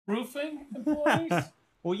proofing employees?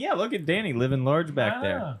 Well, yeah, look at Danny living large back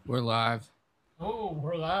there. We're live. Oh,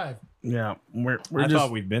 we're live. Yeah, we're I just.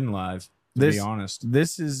 thought we'd been live, to be honest.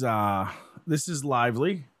 This is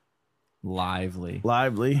lively. Lively.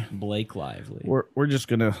 Blake Lively. We're just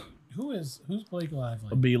gonna Who's Blake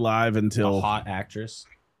Lively? be live until A hot actress.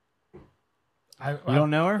 You You don't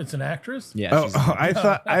know her? It's an actress? Yeah. Oh, she's I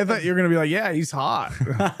thought you were gonna be like, yeah, he's hot.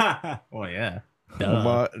 well, yeah. Duh.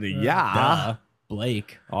 But, yeah, Duh.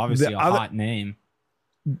 Blake. Obviously The a hot name.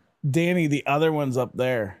 Danny, the other one's up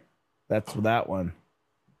there. That's that one.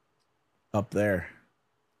 Up there.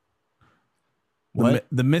 What?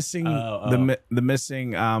 The missing the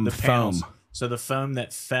missing The foam. panels. So the foam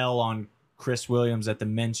that fell on Chris Williams at the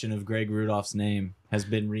mention of Greg Rudolph's name has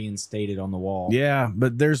been reinstated on the wall. Yeah,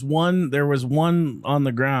 but there was one on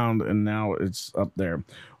the ground and now it's up there.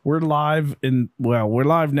 We're live we're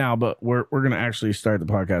live now, but we're gonna actually start the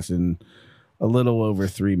podcast in a little over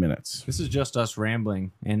 3 minutes. This is just us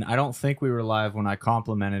rambling, and I don't think we were live when I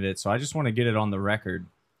complimented it, so I just want to get it on the record.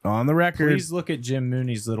 On the record. Please look at Jim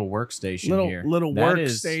Mooney's little workstation here. Little That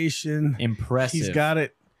is workstation. impressive. He's got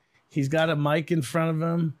it. He's got a mic in front of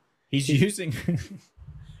him. He's using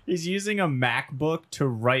a MacBook to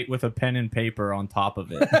write with a pen and paper on top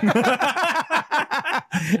of it.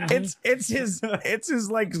 It's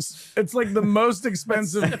like the most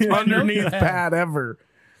expensive underneath pad ever.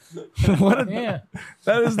 That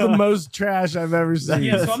is the most trash I've ever seen.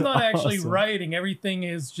 Yeah, so I'm not actually awesome. writing. Everything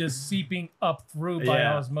is just seeping up through by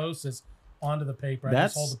osmosis onto the paper. I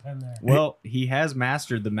just hold the pen there. Well, he has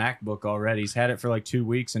mastered the MacBook already. He's had it for like 2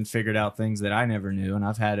 weeks and figured out things that I never knew, and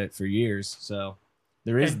I've had it for years. So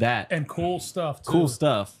there is that. And cool stuff, too. Cool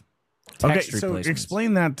stuff. Okay, Text so replacements.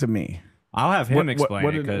 explain that to me. I'll have him explain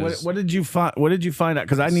it because what did you find? What did you find out?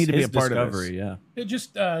 Because I need to be a part of this. Yeah. It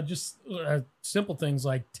just simple things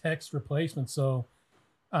like text replacement. So,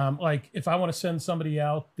 like if I want to send somebody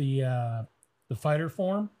out the fighter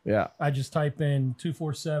form, Yeah. I just type in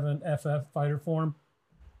 247 FF fighter form,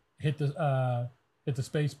 hit the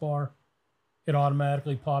space bar, it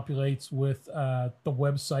automatically populates with the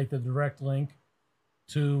website, the direct link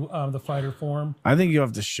to the fighter form. I think you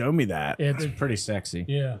have to show me that. It's pretty sexy.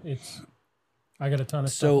 Yeah, I got a ton of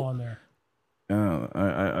stuff on there. I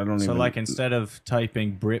don't even. So, like, instead of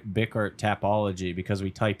typing Britt Bickert Tapology, because we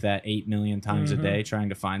type that 8 million times a day trying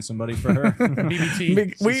to find somebody for her.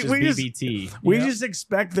 BBT. We just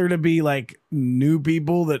expect there to be like new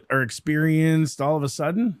people that are experienced all of a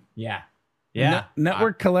sudden. Yeah. Yeah.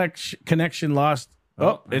 Network connection lost.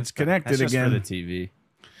 Oh, it's connected that's just again. for the TV.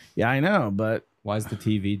 Yeah, I know, but Why is the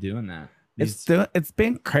TV doing that? it's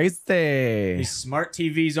been crazy. These smart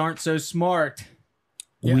TVs aren't so smart.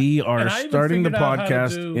 Yeah. We are And I even starting the figured out how to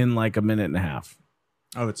podcast do- in like a minute and a half.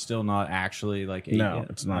 Oh, it's still not actually like 8 No, yet?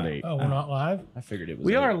 it's not 8. Oh, we're not live? I figured it was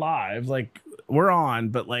We 8. are live, like we're on,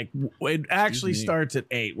 but like it actually me. starts at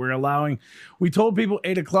 8. We told people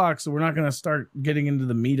 8 o'clock, so we're not going to start getting into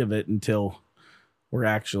the meat of it until we're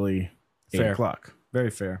actually 8 Fair. o'clock.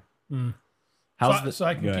 Very fair. Mm. How's So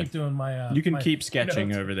I go can ahead. keep doing my... You can my keep sketching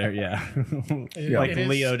notes. over there, yeah. It- Like it is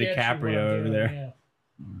Leo sketchy what DiCaprio I'm over doing, there. yeah.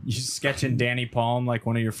 You sketching Danny Palm like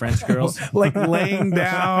one of your French girls. Like laying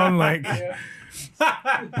down, like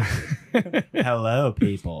Hello,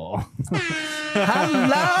 people.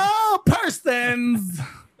 hello, persons.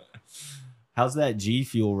 How's that G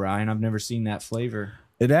Fuel, Ryan? I've never seen that flavor.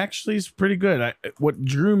 It actually is pretty good. What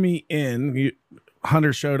drew me in,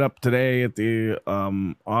 Hunter showed up today at the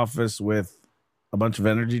office with a bunch of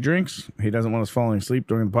energy drinks. He doesn't want us falling asleep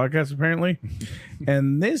during the podcast, apparently.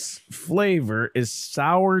 And this flavor is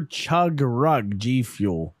Sour Chug Rug G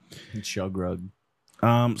Fuel. Chug rug.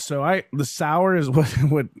 So the sour is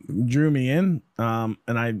what drew me in. And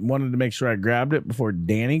I wanted to make sure I grabbed it before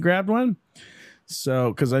Danny grabbed one.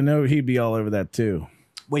 So, because I know he'd be all over that too.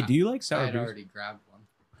 Wait, do you like I sour had beers? already grabbed one.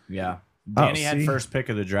 Yeah. Danny had see? first pick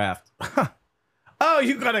of the draft. Oh,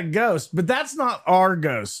 you got a ghost, but that's not our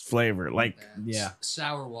ghost flavor. Like, Yeah.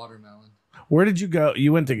 Sour watermelon. where did you go?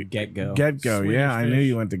 You went to Get Go. Get Go. Swedish Yeah, I knew fish.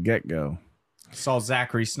 you went to Get Go. Saw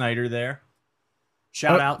Zachary Snyder there.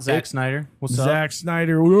 Shout out Zach Snyder. What's up? Zack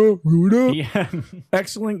Snyder. What up? Yeah.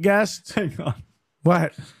 Excellent guest. Hang on.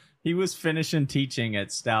 What? He was finishing teaching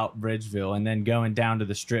at Stout Bridgeville and then going down to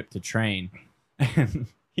the strip to train. And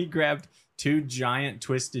he grabbed 2 giant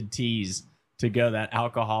twisted teas to go, that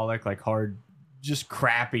alcoholic, like hard, just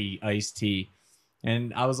crappy iced tea.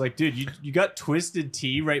 And I was like, dude, you got twisted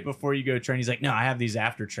tea right before you go train? He's like, no, I have these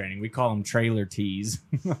after training. We call them trailer teas.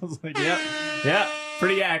 I was like, yeah,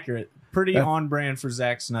 pretty accurate. Pretty on brand for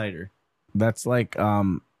Zack Snyder. That's like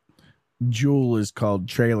Jewel is called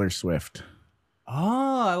Trailer Swift.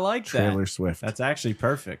 Oh, I like Taylor that. Swift. That's actually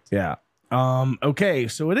perfect. Yeah. Okay,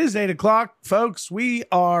 so it is 8:00, folks. We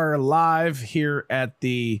are live here at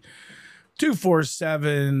the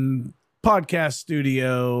 247 podcast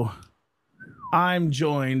studio. I'm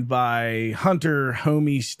joined by Hunter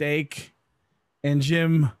Homie Steak and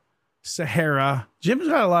Jim Sahara. Jim's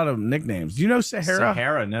got a lot of nicknames. Do you know Sahara?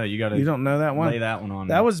 Sahara, no, you got to. You don't know that one? Lay that one on.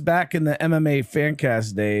 That was back in the MMA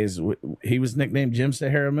Fancast days. He was nicknamed Jim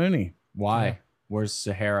Sahara Mooney. Why? Yeah. Where's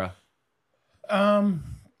Sahara?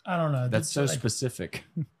 I don't know. That's so like, specific.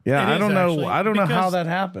 Yeah, It I is don't know. actually, I don't know how because- that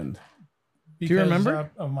happened. because you remember?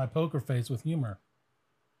 of my poker face with humor?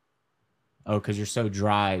 Oh, because you're so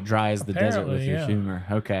dry. Dry as the desert with Apparently, your yeah. humor.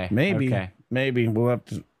 Okay. Maybe. Okay. Maybe we'll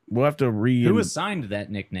have to read. Who assigned that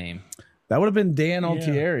nickname? That would have been Dan Yeah.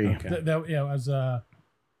 Altieri, Okay. That was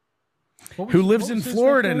who lives in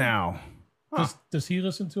Florida now. Does he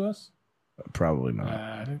listen to us? Probably not.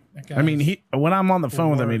 That I mean, guy's- when I'm on the phone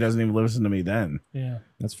with him, he works. doesn't even listen to me then. Yeah.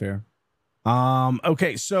 That's fair.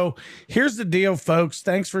 Okay, so here's the deal, folks.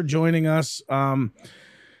 Thanks for joining us.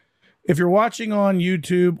 If you're watching on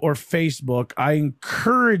YouTube or Facebook, I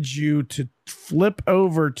encourage you to flip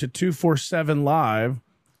over to 247 Live.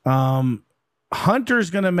 Hunter's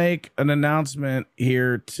going to make an announcement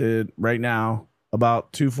here right now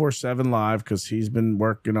about 247 Live because he's been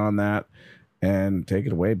working on that. And take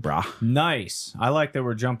it away, brah. Nice. I like that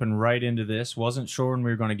we're jumping right into this. Wasn't sure when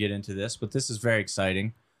we were going to get into this, but this is very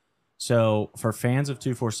exciting. So for fans of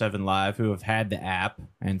 247 Live who have had the app,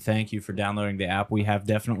 and thank you for downloading the app, we have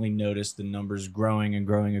definitely noticed the numbers growing and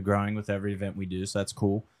growing and growing with every event we do, so that's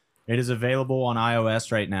cool. It is available on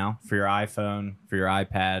iOS right now for your iPhone, for your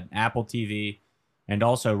iPad, Apple TV, and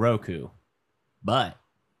also Roku. But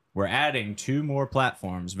we're adding 2 more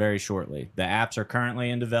platforms very shortly. The apps are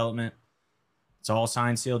currently in development. It's all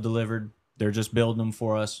signed, sealed, delivered. They're just building them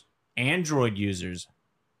for us. Android users,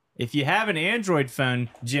 if you have an Android phone,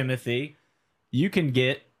 Jimothy, you can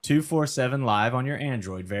get 247 Live on your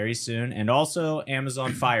Android very soon, and also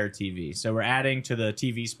Amazon Fire TV. So we're adding to the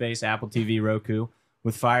TV space, Apple TV, Roku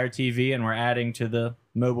with Fire TV, and we're adding to the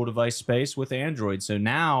mobile device space with Android. So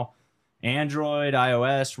now Android,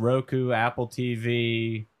 iOS, Roku, Apple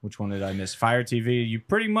TV, which one did I miss? Fire TV. You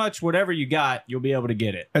pretty much, whatever you got, you'll be able to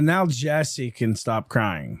get it. And now Jesse can stop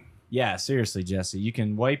crying. Yeah, seriously, Jesse. You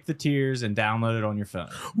can wipe the tears and download it on your phone.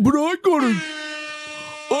 But I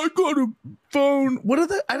got a phone. What are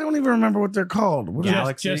they? I don't even remember what they're called. What are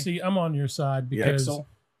Galaxy? Jesse, I'm on your side because Pixel?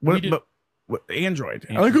 What, did- what, Android.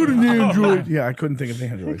 I Android. got an Android. Yeah, I couldn't think of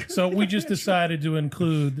Android. so we just decided to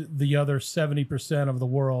include the other 70% of the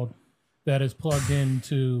world that is plugged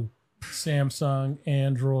into Samsung,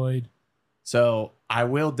 Android. So I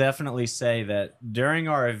will definitely say that during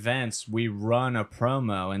our events, we run a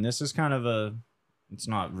promo, and this is kind of it's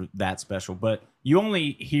not that special, but you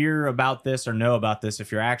only hear about this or know about this if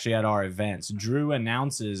you're actually at our events. Drew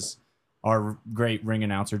announces, our great ring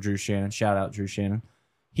announcer, Drew Shannon, shout out Drew Shannon.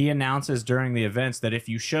 He announces during the events that if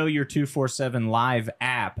you show your 247 Live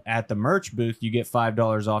app at the merch booth, you get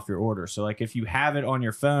 $5 off your order. So like if you have it on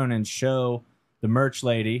your phone and show the merch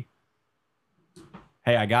lady,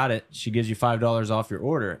 hey, I got it, she gives you $5 off your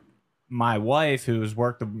order. My wife, who has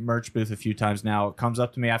worked the merch booth a few times now, comes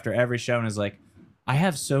up to me after every show and is like, I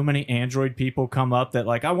have so many Android people come up that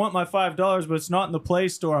like, I want my $5, but it's not in the Play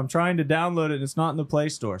Store. I'm trying to download it and it's not in the Play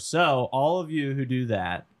Store. So all of you who do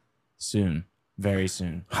that, soon, very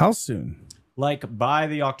soon. How soon? Like by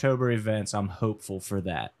the October events, I'm hopeful for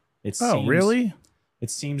that. Really?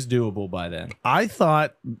 It seems doable by then. I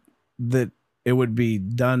thought that it would be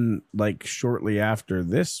done like shortly after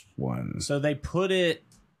this one. So they put it,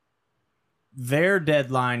 their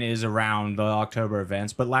deadline is around the October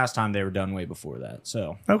events, but last time they were done way before that.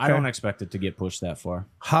 So Okay. I don't expect it to get pushed that far.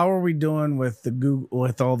 How are we doing with the Google,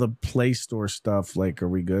 with all the Play Store stuff? Like, are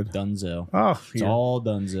we good? Dunzo. Oh, It's all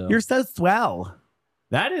dunzo. you're so swell.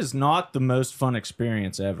 That is not the most fun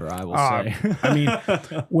experience ever, I will say. I mean,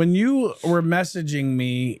 when you were messaging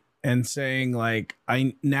me and saying like, I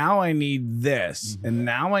need this and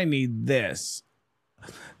now I need this,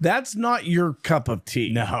 that's not your cup of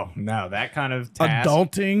tea. no, that kind of task.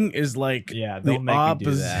 Adulting is like Yeah, the don't make me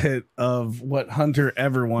do that. opposite of what Hunter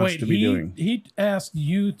ever wants to be doing. He asked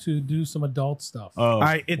you to do some adult stuff. Oh,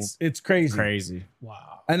 It's crazy. crazy. Wow.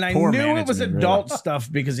 And I Poor knew it was management, adult stuff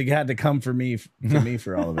because he had to come for me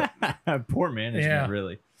for all of it. Poor management, Yeah.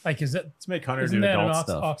 really. Like, is that Let's make Hunter isn't do that an adult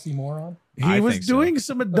stuff. oxymoron? He I was think so. doing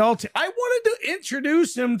some adult. I wanted to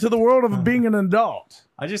introduce him to the world of being an adult.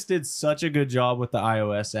 I just did such a good job with the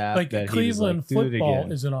iOS app Like that Cleveland he was like, "Do it football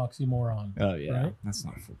again." is an oxymoron. Oh yeah, right? that's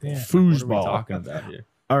not football. Yeah. What are we Foosball. talking about here?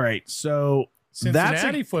 All right, so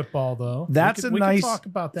Cincinnati football, though. That's we nice, could talk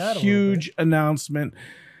about that huge announcement.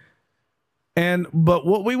 But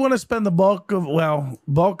what we want to spend the bulk of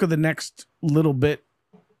the next little bit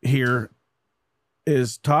here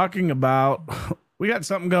is talking about. We got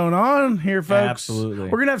something going on here, folks. Absolutely.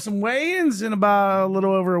 We're gonna have some weigh-ins in about a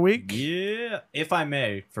little over a week. Yeah, if I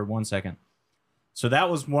may, for 1 second. So that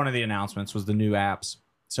was one of the announcements, was the new apps.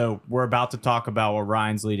 So we're about to talk about what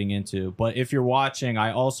Ryan's leading into. But if you're watching,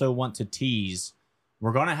 I also want to tease.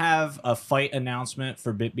 We're going to have a fight announcement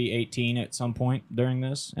for BitB 18 at some point during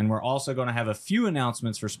this. And we're also going to have a few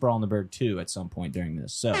announcements for Sprawl in the Berg 2 at some point during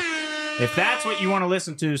this. So if that's what you want to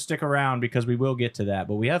listen to, stick around because we will get to that.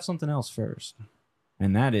 But we have something else first.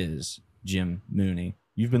 And that is Jim Mooney.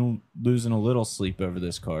 You've been losing a little sleep over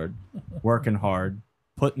this card, working hard,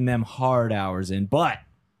 putting them hard hours in. But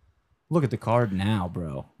look at the card now,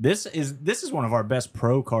 bro. This is one of our best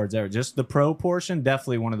pro cards ever. Just the pro portion,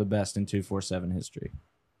 definitely one of the best in 247 history.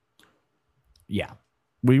 Yeah,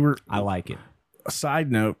 I like it. A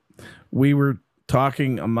side note, we were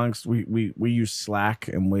talking amongst we use Slack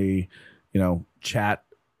and we chat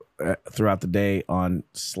throughout the day on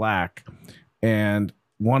Slack. And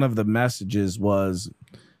one of the messages was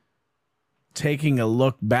taking a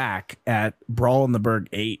look back at Brawl in the Berg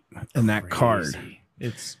 8 and that card.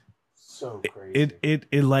 It's so crazy.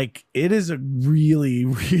 It is a really,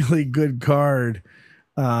 really good card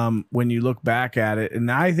when you look back at it.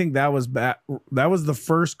 And I think that was the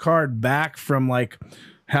first card back from like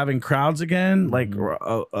having crowds again, like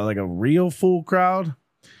a real full crowd.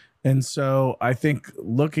 And so I think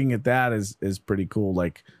looking at that is pretty cool.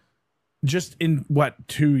 Like, just in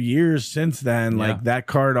 2 years since then, like that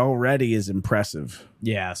card already is impressive.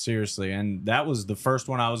 Yeah, seriously. And that was the first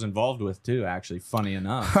one I was involved with too, actually, funny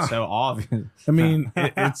enough. So obvious. I mean,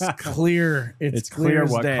 it's clear. It's clear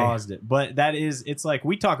what day. caused it. But it's like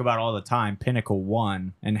we talk about all the time, Pinnacle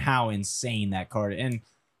 1 and how insane that card. And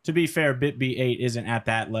to be fair, BitB 8 isn't at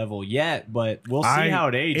that level yet, but we'll see how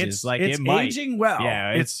it ages. It's it might. aging well.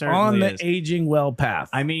 Yeah, it's on the is. aging well path.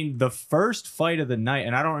 I mean, the first fight of the night,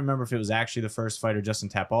 and I don't remember if it was actually the first fight or just in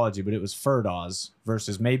Tapology, but it was Ferdoz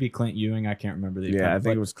versus maybe Clint Ewing. I can't remember the opponent, I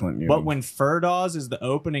think it was Clint Ewing. But when Ferdoz is the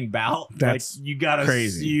opening bout, that's you got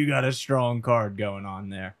crazy. You got a strong card going on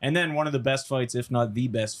there. And then one of the best fights, if not the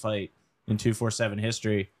best fight in 247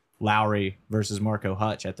 history, Lowry versus Marco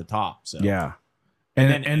Hutch at the top. So yeah. And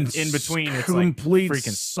then in between, it's complete like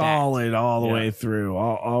freaking solid stacked. all the way through.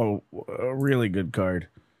 All a really good card.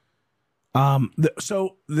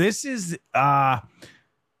 So this is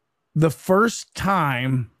the first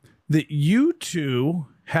time that you two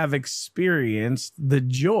have experienced the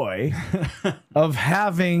joy of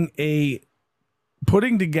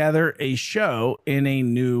putting together a show in a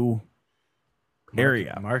new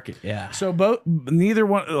area market. Yeah. So neither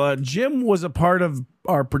one. Jim was a part of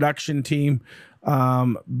our production team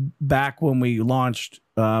back when we launched.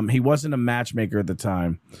 He wasn't a matchmaker at the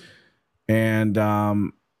time, and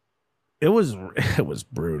it was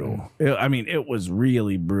brutal. It was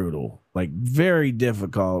really brutal, like very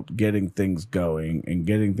difficult getting things going and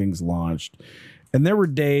getting things launched. And there were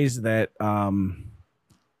days that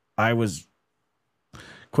I was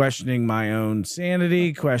questioning my own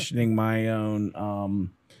sanity, questioning my own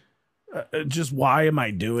just why am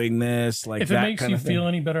I doing this? Like, if it makes you feel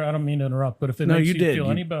any better, I don't mean to interrupt, but if it makes you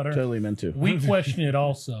feel any better, totally meant to. We question it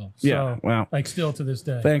also. So, yeah, well, like still to this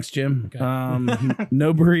day. Thanks, Jim. Okay.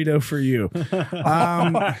 No burrito for you.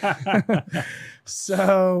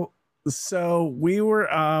 So we were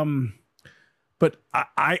but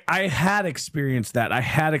I had experienced that. I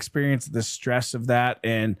had experienced the stress of that,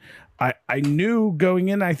 and I knew going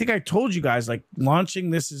in, I think I told you guys, like, launching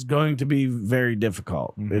this is going to be very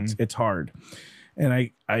difficult. Mm-hmm. It's hard. And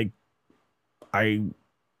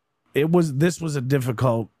this was a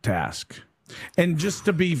difficult task. And just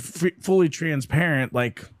to be fully transparent,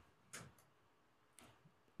 like,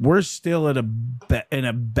 we're still in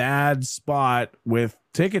a bad spot with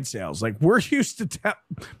ticket sales. Like, we're used to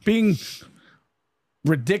being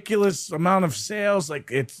ridiculous amount of sales. Like,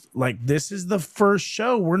 it's like, this is the first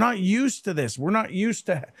show. We're not used to this. We're not used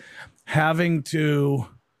to having to,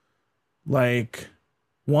 like,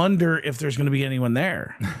 wonder if there's going to be anyone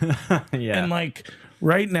there. Yeah. And, like,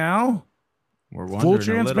 right now, we're full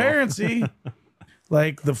transparency.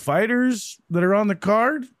 Like, the fighters that are on the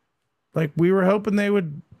card, like, we were hoping they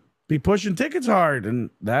would be pushing tickets hard, and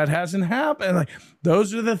that hasn't happened. Like,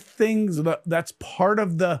 those are the things that's part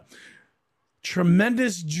of the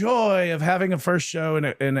tremendous joy of having a first show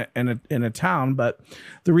in a town. But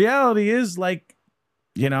the reality is, like,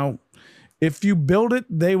 if you build it,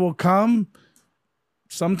 they will come.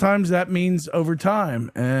 Sometimes that means over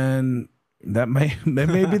time, and that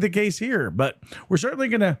may be the case here, but we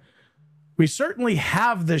certainly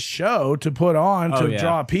have the show to put on to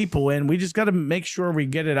draw people in. We just got to make sure we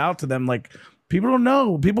get it out to them. Like, people don't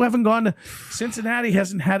know. People haven't gone to Cincinnati,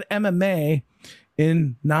 hasn't had MMA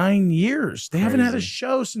in 9 years. They haven't had a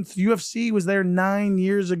show since UFC was there 9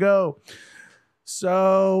 years ago.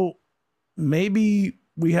 So maybe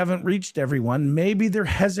we haven't reached everyone. Maybe they're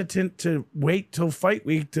hesitant to wait till fight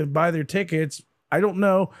week to buy their tickets. I don't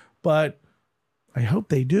know, but I hope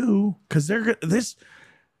they do, because this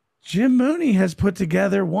Jim Mooney has put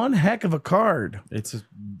together one heck of a card. It's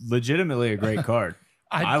legitimately a great card.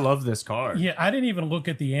 I love this card. Yeah, I didn't even look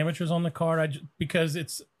at the amateurs on the card. Because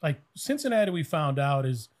it's like Cincinnati, we found out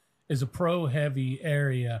is a pro heavy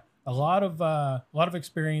area. A lot of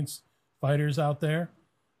experienced fighters out there,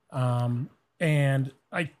 and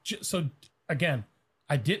so again,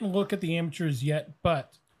 I didn't look at the amateurs yet,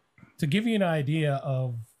 but to give you an idea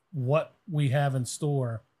of what we have in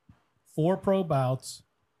store, 4 pro bouts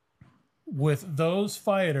with those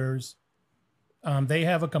fighters. They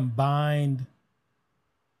have a combined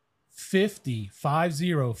 50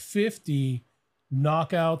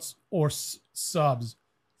 knockouts or subs,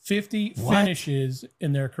 50 finishes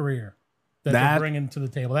in their career that they're bringing to the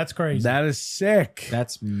table. That's crazy. That is sick.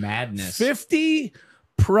 That's madness. 50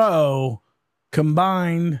 pro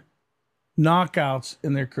combined knockouts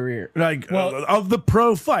in their career. Like, of the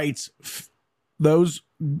pro fights, those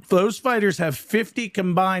fighters have 50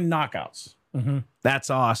 combined knockouts. Mm-hmm. That's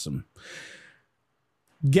awesome.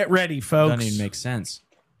 Get ready, folks. Doesn't even make sense.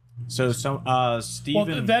 So Steven...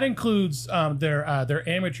 Well, that includes their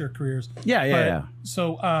amateur careers. Yeah.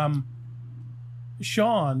 So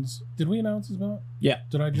Sean's, did we announce his belt? Yeah.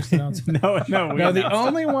 Did I just announce it? No. The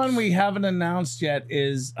only one we haven't announced yet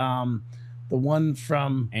is the one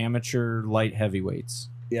from amateur light heavyweights.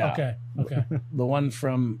 Yeah. Okay. The one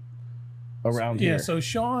from around here. Yeah. So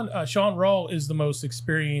Sean Rawle is the most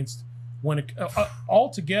experienced when it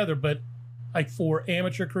altogether, but like for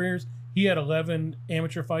amateur careers, he had 11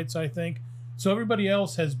 amateur fights, I think. So everybody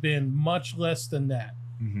else has been much less than that.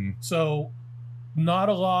 Mm-hmm. So not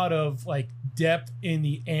a lot of like depth in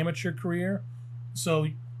the amateur career. So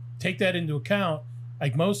take that into account.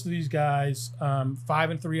 Like most of these guys,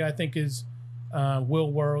 5-3, I think is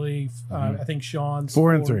Will Worley. I think Sean's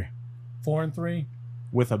 4-3. 4-3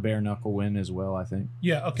 with a bare knuckle win as well, I think.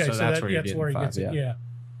 Yeah. Okay. So that's where he gets it. Yeah.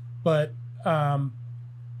 But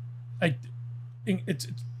it's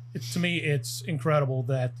to me, it's incredible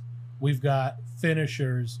that we've got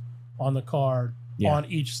finishers on the card on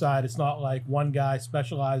each side. It's not like one guy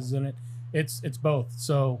specializes in it. It's both.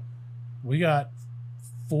 So we got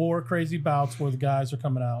 4 crazy bouts where the guys are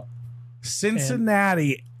coming out.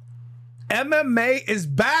 Cincinnati MMA is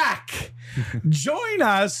back. Join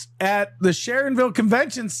us at the Sharonville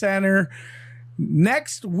Convention Center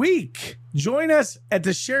next week. Join us at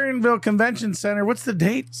the Sharonville Convention Center. What's the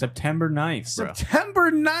date? September 9th, bro. September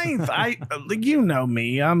 9th. You know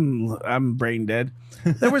me. I'm brain dead.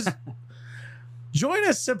 Join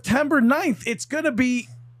us September 9th. It's going to be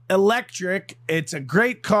electric. It's a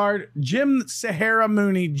great card. Jim Sahara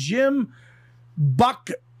Mooney, Jim Buck.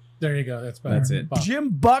 There you go. That's better. That's it. Jim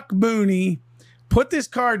Buck Mooney put this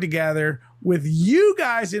card together with you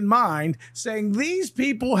guys in mind, saying these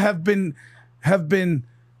people have been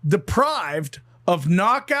deprived of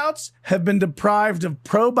knockouts, have been deprived of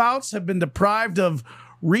pro bouts, have been deprived of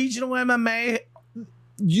regional MMA.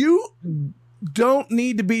 You don't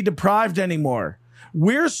need to be deprived anymore.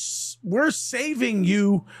 We're saving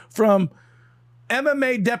you from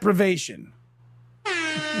MMA deprivation.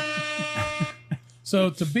 So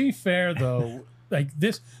to be fair, though, like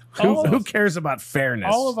this, who cares about fairness?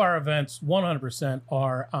 All of our events, 100%,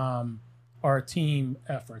 are a team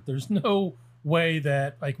effort. There's no way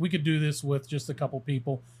that like we could do this with just a couple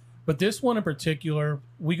people, but this one in particular,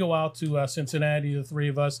 we go out to Cincinnati, the 3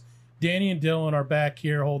 of us. Danny and Dylan are back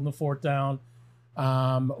here holding the fort down,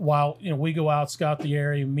 while we go out, scout the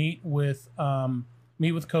area, meet with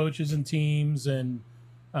coaches and teams, and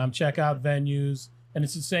check out venues. And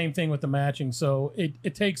it's the same thing with the matching. So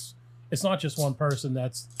it's not just one person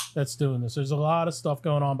that's doing this. There's a lot of stuff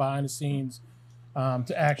going on behind the scenes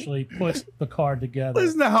to actually put the card together.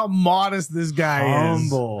 Listen to how modest this guy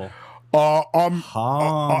Humble. is. I'm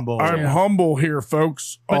humble. I'm humble here,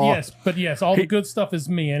 folks. But yes, all the good stuff is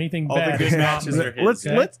me. Anything all bad the good is not matches me. are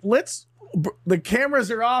his. Let's the cameras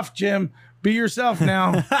are off, Jim. Be yourself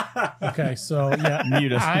now. Okay, so yeah,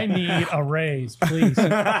 Mute us. I need a raise, please.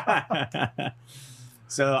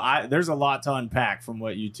 So there's a lot to unpack from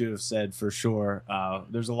what you two have said for sure.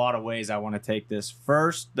 There's a lot of ways I want to take this.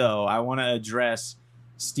 First, though, I want to address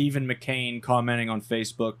Stephen McCain commenting on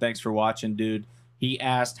Facebook. Thanks for watching, dude. He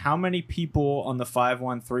asked how many people on the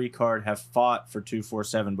 513 card have fought for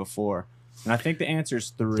 247 before, and I think the answer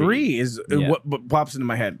is 3. 3 is what pops into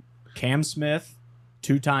my head. Cam Smith,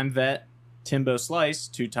 2-time vet. Timbo Slice,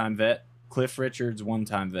 2-time vet. Cliff Richards,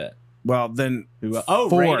 1-time vet. Well, then Oh,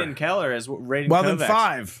 4. Raiden Keller is Raiden. Well, Kovacs. then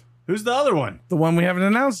 5. Who's the other one? The one we haven't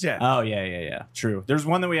announced yet. Oh, yeah. True. There's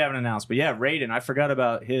one that we haven't announced. But yeah, Raiden. I forgot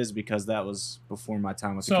about his because that was before my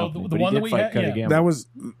time with the company. the one that we had,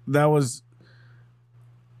 that was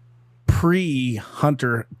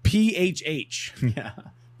pre-Hunter PHH. Yeah.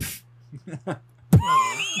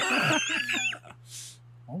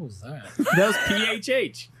 What was that? That was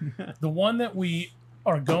PHH. The one that we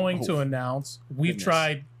are going to announce, we've Goodness.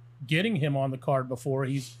 tried getting him on the card before.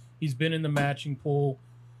 He's been in the matching pool.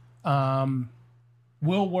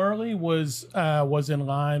 Will Worley was in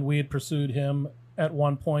line. We had pursued him at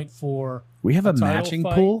one point for We have a title matching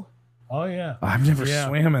fight. pool? Oh yeah. I've never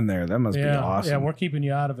swam in there. That must be awesome. Yeah, we're keeping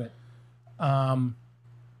you out of it.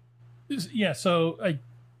 So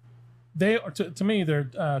they are to me they're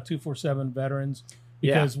 247 veterans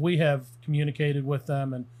because we have communicated with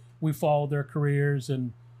them and we followed their careers,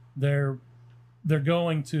 and they're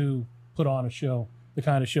going to put on a show, the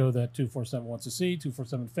kind of show that 247 wants to see,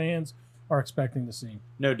 247 fans are expecting to see.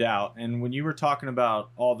 No doubt. And when you were talking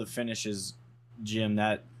about all the finishes, Jim,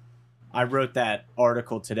 that I wrote that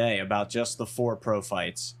article today about just the 4 pro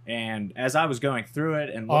fights. And as I was going through it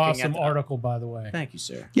and looking Awesome at article, by the way. Thank you,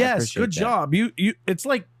 sir. I Yes, appreciate good that. job. You it's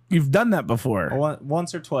like you've done that before.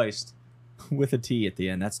 Once or twice with a T at the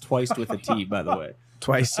end. That's twice with a T, by the way.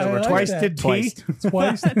 Twice I like twice that. did T.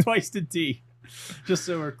 Twice. Twice to T. Just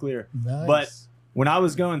so we're clear. Nice. But when I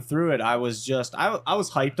was going through it, I was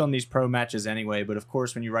hyped on these pro matches anyway. But of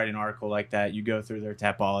course, when you write an article like that, you go through their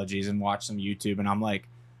topologies and watch some YouTube. And I'm like,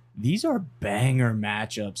 these are banger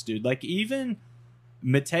matchups, dude. Like even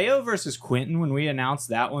Mateo versus Quentin, when we announced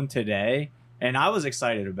that one today, and I was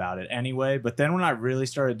excited about it anyway. But then when I really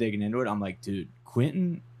started digging into it, I'm like, dude,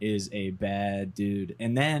 Quentin is a bad dude.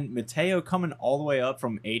 And then Mateo coming all the way up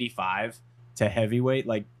from 85 to heavyweight,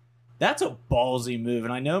 like, that's a ballsy move.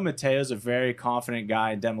 And I know Mateo's a very confident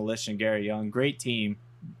guy in Demolition, Gary Young. Great team.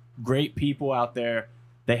 Great people out there.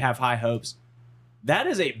 They have high hopes. That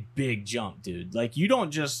is a big jump, dude. Like, you don't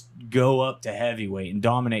just go up to heavyweight and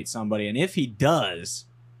dominate somebody. And if he does,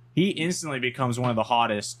 he instantly becomes one of the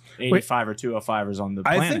hottest 85 or 205ers on the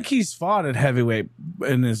planet. I think he's fought at heavyweight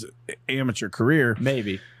in his amateur career.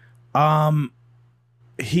 Maybe.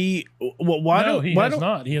 He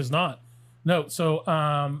not. He has not. No, so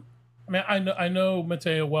I mean, I know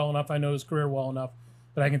Mateo well enough. I know his career well enough,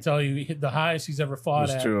 but I can tell you the highest he's ever fought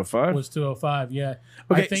Was at 205? was 205. Yeah.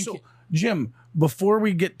 Okay, I think so Jim, before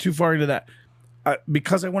we get too far into that,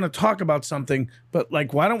 because I want to talk about something, but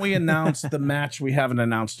like, why don't we announce the match we haven't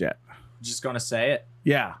announced yet? Just going to say it.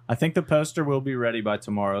 Yeah. I think the poster will be ready by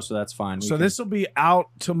tomorrow, so that's fine. So this will be out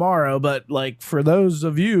tomorrow, but like for those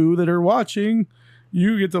of you that are watching,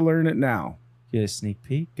 you get to learn it now. Get a sneak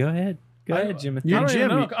peek. Go ahead. Go ahead, Jimothy. I don't even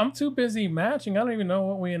Jim, know. I'm too busy matching. I don't even know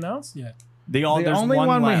what we announced yet. The The there's only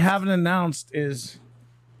one we left. haven't announced is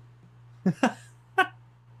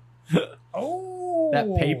Oh,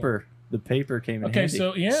 That paper. The paper came in Okay, handy.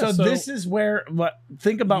 so yeah, so this is where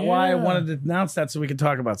think about why I Yeah. wanted to announce that so we could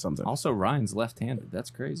talk about something. Also, Ryan's left-handed. That's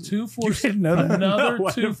crazy. 247. You didn't know that? Another No, I don't know.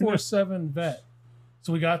 247 vet.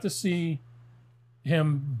 So we got to see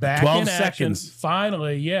him back 12 in action. seconds.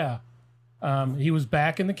 Finally, yeah. He was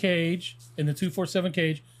back in the cage, in the 247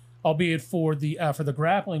 cage, albeit for the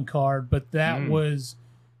grappling card, but that was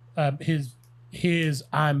his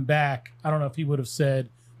I'm back. I don't know if he would have said,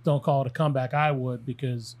 don't call it a comeback. I would,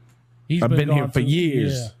 because he's I've been here gone for through-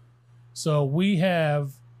 years. Yeah. So we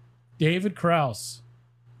have David Krause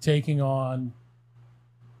taking on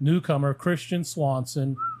newcomer Christian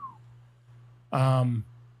Swanson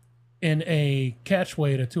in a catch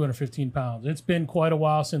weight of 215 pounds. It's been quite a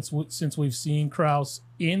while since we've seen Krause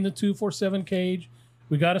in the 247 cage.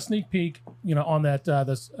 We got a sneak peek, on that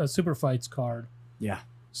the Super Fights card. Yeah.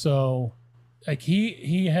 So, like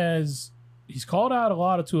he's called out a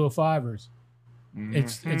lot of 205ers.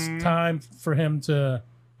 It's time for him to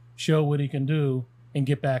show what he can do and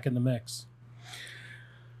get back in the mix.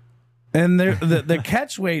 And the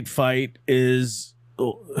catch weight fight is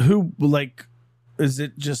who, like, is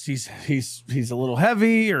it just he's a little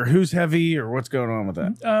heavy, or who's heavy, or what's going on with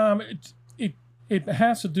that? It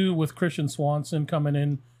has to do with Christian Swanson coming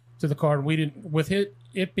in to the card. We didn't with it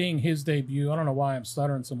being his debut. I don't know why I'm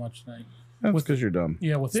stuttering so much tonight. That's because you're dumb.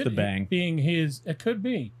 Yeah, with It's it the bang. being his, it could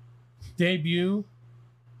be debut.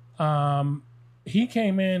 He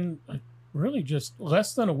came in really just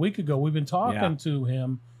less than a week ago. We've been talking to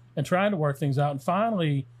him and trying to work things out. And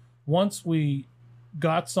finally, once we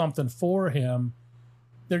got something for him,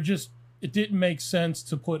 it didn't make sense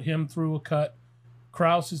to put him through a cut.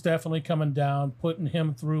 Kraus is definitely coming down, putting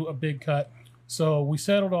him through a big cut. So we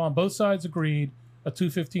settled on, both sides agreed, a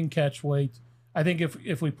 215 catch weight. I think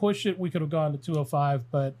if we push it, we could have gone to 205,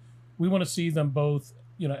 but we want to see them both,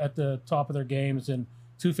 at the top of their games, and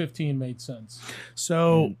 215 made sense.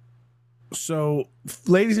 So,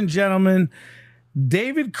 ladies and gentlemen,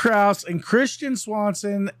 David Kraus and Christian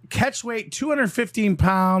Swanson, catch weight 215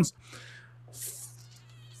 pounds,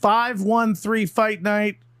 513 fight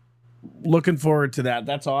night. Looking forward to that.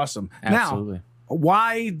 That's awesome. Absolutely. Now,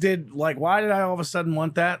 why did I all of a sudden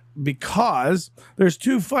want that? Because there's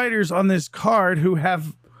two fighters on this card who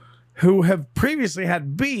have previously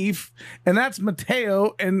had beef, and that's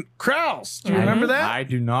Mateo and Kraus. Do you remember that? I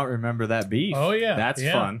do not remember that beef. Oh, yeah. That's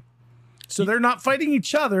fun. So they're not fighting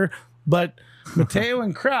each other, but Mateo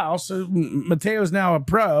and Kraus, Mateo's now a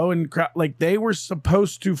pro, and they were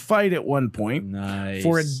supposed to fight at one point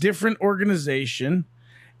for a different organization,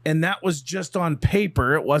 and that was just on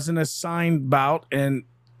paper. It wasn't a signed bout, and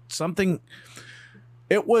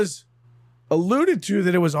it was alluded to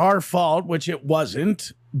that it was our fault, which it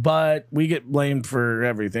wasn't, but we get blamed for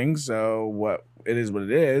everything, so it is what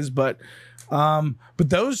it is. But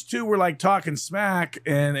those two were like talking smack,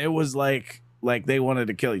 and it was like they wanted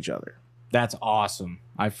to kill each other. That's awesome.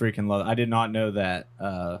 I freaking love it. I did not know that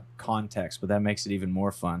context, but that makes it even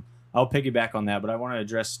more fun. I'll piggyback on that, but I want to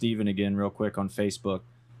address Steven again real quick on Facebook.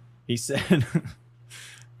 He said,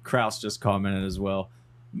 Kraus just commented as well.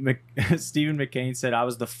 Stephen McCain said, I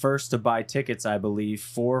was the first to buy tickets, I believe,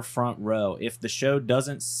 for front row. If the show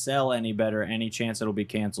doesn't sell any better, any chance it'll be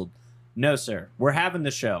canceled? No, sir. We're having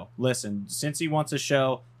the show. Listen, since he wants a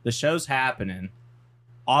show, the show's happening.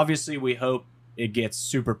 Obviously, we hope it gets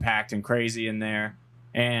super packed and crazy in there.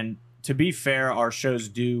 And to be fair, our shows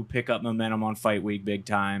do pick up momentum on Fight Week big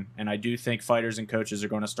time. And I do think fighters and coaches are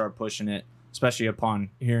going to start pushing it, especially upon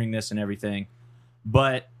hearing this and everything.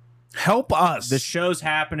 But help us. The show's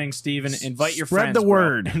happening, Steven. Invite your friends. Spread the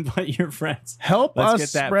word. Bro. Invite your friends. Help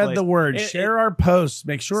us spread the word. Share our posts.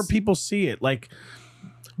 Make sure people see it.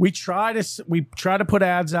 We try to put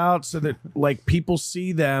ads out so that people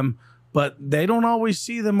see them, but they don't always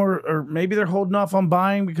see them, or maybe they're holding off on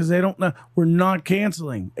buying because they don't know. We're not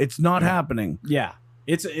canceling. It's not happening. Yeah.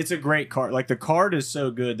 It's a great card. The card is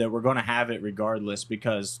so good that we're going to have it regardless,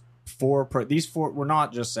 because we're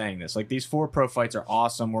not just saying this. These 4 pro fights are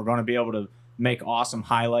awesome. We're going to be able to make awesome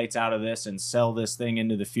highlights out of this and sell this thing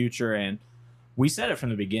into the future. And we said it from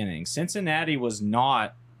the beginning. Cincinnati was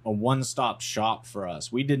not a one-stop shop for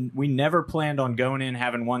us. We never planned on going in,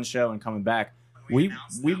 having one show and coming back. We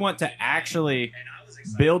want to actually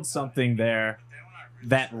build something there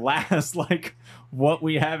that lasts what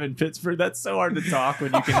we have in Pittsburgh. That's so hard to talk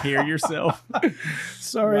when you can hear yourself.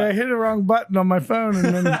 Sorry, I hit the wrong button on my phone,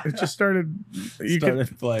 and then it just started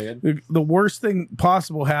playing. The worst thing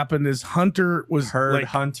possible happened is Hunter was heard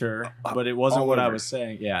Hunter, but it wasn't what I was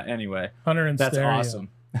saying. Yeah. Anyway, Hunter and that's stereo. awesome.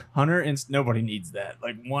 Hunter and nobody needs that.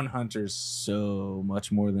 One Hunter's so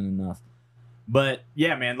much more than enough. But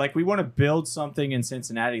yeah, man, we want to build something in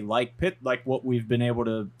Cincinnati like what we've been able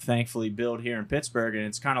to thankfully build here in Pittsburgh, and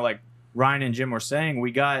it's kind of like Ryan and Jim were saying,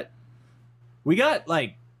 we got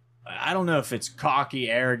I don't know if it's cocky,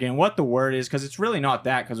 arrogant, what the word is, because it's really not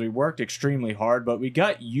that, because we worked extremely hard, but we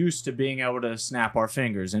got used to being able to snap our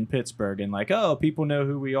fingers in Pittsburgh and people know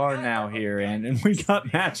who we are now here, and we got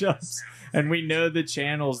matchups, and we know the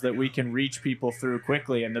channels that we can reach people through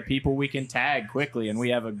quickly and the people we can tag quickly, and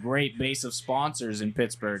we have a great base of sponsors in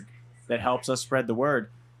Pittsburgh that helps us spread the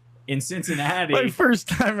word. In Cincinnati, my first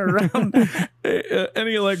time around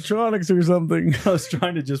any electronics or something. I was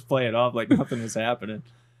trying to just play it off like nothing was happening.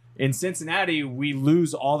 In Cincinnati, we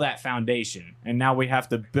lose all that foundation, and now we have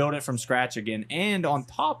to build it from scratch again. And on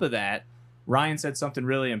top of that, Ryan said something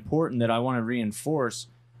really important that I want to reinforce.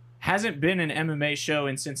 Hasn't been an MMA show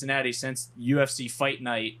in Cincinnati since UFC Fight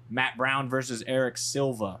Night, Matt Brown versus Eric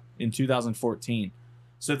Silva in 2014.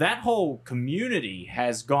 So that whole community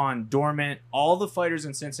has gone dormant. All the fighters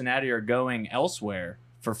in Cincinnati are going elsewhere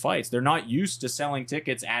for fights. They're not used to selling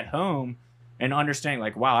tickets at home and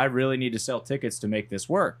understanding wow, I really need to sell tickets to make this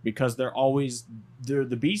work, because they're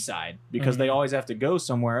the B side, because they always have to go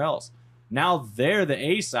somewhere else. Now they're the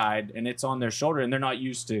A side, and it's on their shoulder, and they're not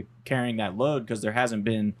used to carrying that load because there hasn't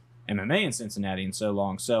been MMA in Cincinnati in so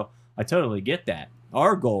long. So I totally get that.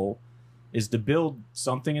 Our goal is to build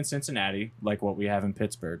something in Cincinnati like what we have in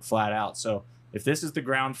Pittsburgh, flat out. So if this is the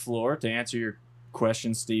ground floor, to answer your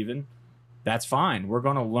question, Steven, that's fine. We're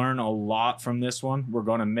going to learn a lot from this one. We're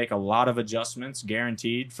going to make a lot of adjustments,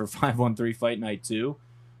 guaranteed, for 513 Fight Night 2.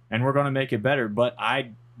 And we're going to make it better. But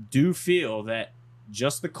I do feel that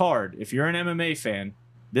just the card, if you're an MMA fan,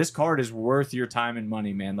 this card is worth your time and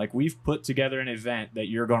money, man. Like, we've put together an event that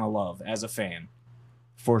you're going to love as a fan,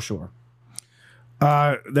 for sure.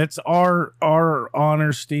 That's our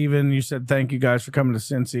honor, Steven. You said thank you guys for coming to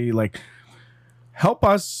Cincy. Like, help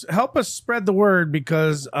us spread the word,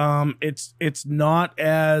 because it's not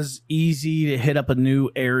as easy to hit up a new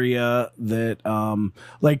area that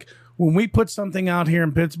like when we put something out here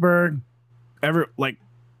in Pittsburgh,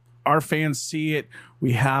 our fans see it.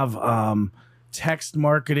 We have text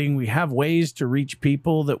marketing. We have ways to reach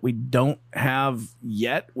people that we don't have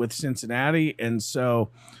yet with Cincinnati. And so,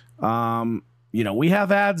 we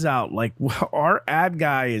have ads out. Like, our ad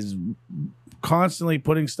guy is constantly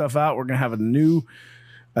putting stuff out. We're going to have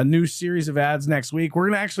a new series of ads next week. We're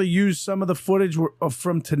going to actually use some of the footage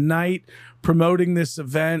from tonight promoting this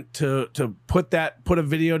event to put a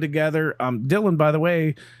video together. Dylan, by the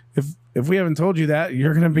way, if we haven't told you that,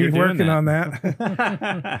 you're going to be working on that.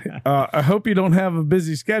 I hope you don't have a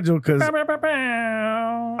busy schedule, because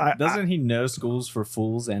doesn't he know Schools for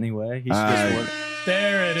Fools anyway? He's just work.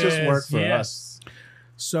 There it just is. work for Yes. us.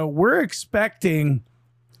 So we're expecting,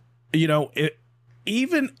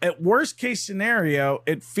 even at worst case scenario,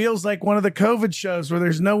 it feels like one of the COVID shows where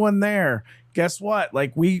there's no one there. Guess what?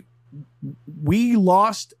 Like, we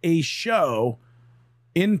lost a show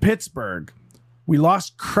in Pittsburgh. We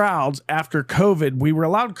lost crowds after COVID. We were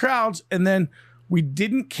allowed crowds, and then we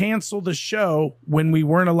didn't cancel the show when we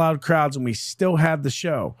weren't allowed crowds, and we still had the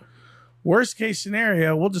show. Worst case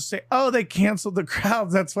scenario, we'll just say, oh, they canceled the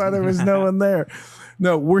crowds. That's why there was no one there.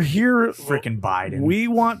 No, we're here. Freaking Biden. We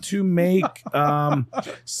want to make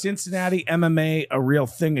Cincinnati MMA a real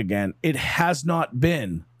thing again. It has not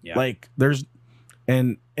been. Yeah. Like,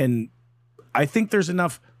 and I think there's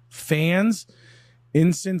enough fans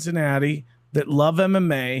in Cincinnati that love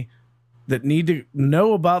MMA that need to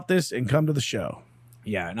know about this and come to the show.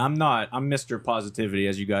 Yeah, and I'm Mr. Positivity,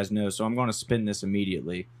 as you guys know, so I'm going to spin this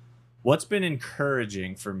immediately. What's been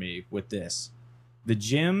encouraging for me with this? The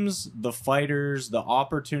gyms, the fighters, the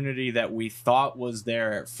opportunity that we thought was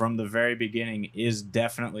there from the very beginning is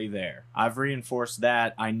definitely there. I've reinforced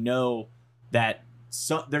that. I know that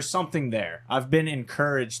there's something there. I've been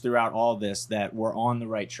encouraged throughout all this that we're on the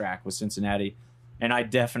right track with Cincinnati, and I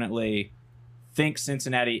definitely think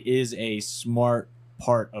Cincinnati is a smart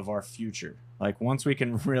part of our future. Like, once we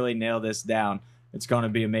can really nail this down, it's going to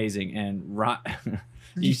be amazing. And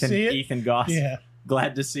Ethan Goss. Yeah.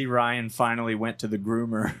 Glad to see Ryan finally went to the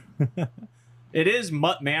groomer. It is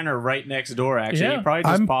Mutt Manor right next door, actually. Yeah. He probably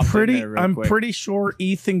just popped in there real quick. pretty sure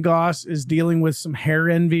Ethan Goss is dealing with some hair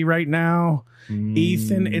envy right now.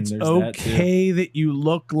 Ethan, it's okay that you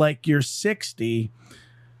look like you're 60.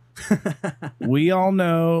 We all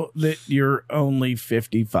know that you're only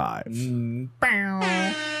 55. I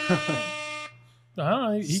don't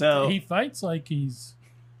know. He fights like he's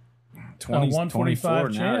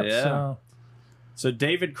 145 champ. Yeah. So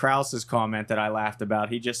David Krause's comment that I laughed about,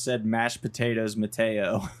 he just said mashed potatoes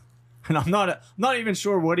Mateo. And I'm not even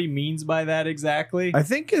sure what he means by that exactly. I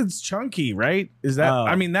think it's chunky, right? Is that?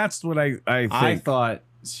 I mean, that's what I think. I thought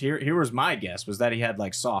here was my guess, was that he had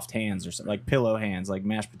like soft hands or something, like pillow hands, like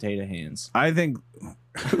mashed potato hands. I think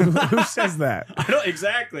who says that? I don't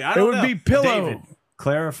exactly. I don't know. It would be pillow. David,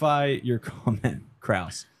 clarify your comment,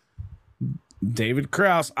 Krause. David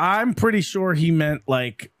Krause. I'm pretty sure he meant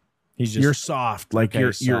like you're soft, like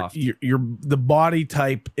okay, you're the body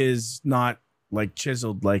type is not like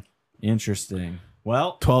chiseled, like. Interesting.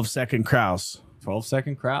 Well, 12-second Krause.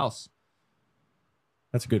 12-second Krause.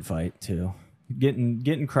 That's a good fight too.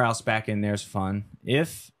 Getting Krause back in there is fun.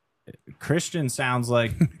 If Christian sounds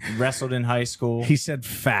like wrestled in high school, he said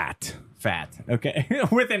fat. Okay,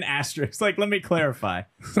 with an asterisk. Like, let me clarify.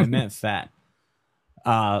 I meant fat.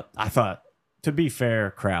 I thought, to be fair,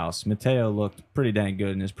 Krause, Mateo looked pretty dang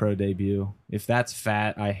good in his pro debut. If that's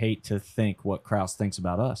fat, I hate to think what Krause thinks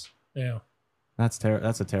about us. Yeah. That's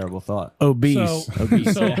a terrible thought. Obese.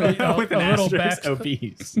 Obese. So yeah. With an a little asterisk, back,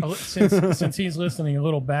 obese. Since he's listening, a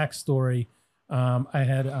little backstory. I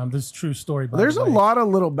had this is a true story. There's a lot of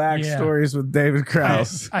little backstories with David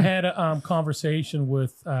Krause. I had a conversation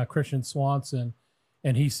with Christian Swanson,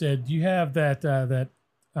 and he said, "Do you have that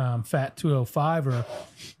fat 205 or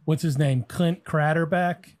what's his name, Clint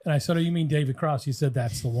Cratterback?" And I said, "Oh, you mean David Krause?" He said,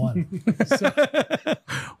 "That's the one."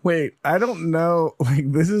 Wait, I don't know. Like,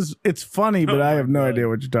 it's funny, but I have no idea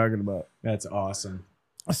what you're talking about. That's awesome.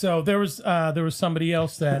 So there was somebody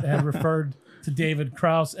else that had referred to David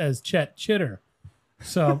Krause as Chet Chitter.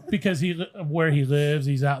 So because where he lives,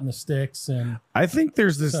 he's out in the sticks, and I think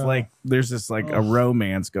there's this So- a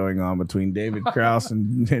romance going on between David Krause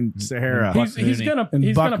and Sahara. he's gonna And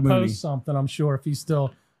he's Buck gonna Mooney. post something. I'm sure if he's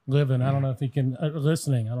still living. I don't know if he can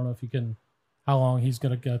listening. I don't know if he can. How long he's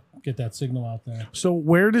gonna get that signal out there? So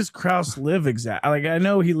where does Krause live exactly? Like I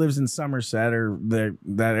know he lives in Somerset or but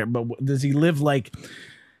does he live like?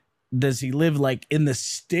 Does he live like in the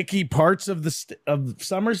sticky parts of of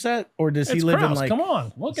Somerset, or does he It's live Krause. in like? Come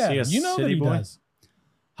on, look at Is him. he a You know that city he boy? does.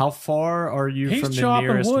 How far are you He's from the chopping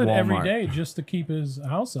nearest wood Walmart? every day just to keep his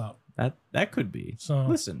house up. That could be. So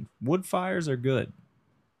Listen, wood fires are good.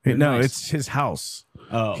 No, nice. it's his house.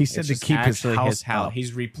 Oh, He said it's to just keep his actually house up.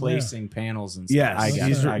 He's replacing panels and stuff. Yes, I got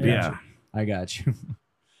he's you. I got yeah. you. I got you.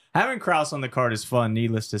 Having Krause on the card is fun.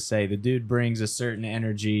 Needless to say, the dude brings a certain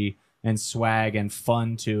energy and swag and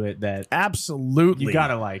fun to it that Absolutely, you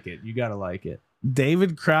gotta like it. You gotta like it.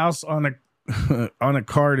 David Krause on a on a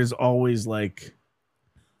card is always like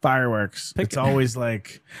fireworks. It's always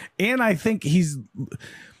like, and I think he's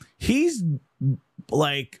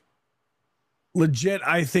like legit.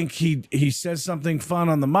 I think he says something fun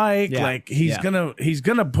on the mic. Yeah. Like he's Yeah.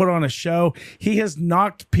 gonna put on a show. He has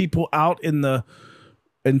knocked people out in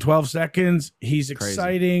 12 seconds. He's Crazy.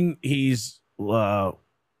 exciting. He's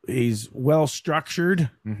well structured.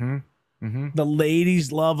 Mm-hmm. Mm-hmm. The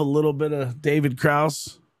ladies love a little bit of David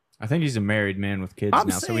Krause. I think he's a married man with kids I'm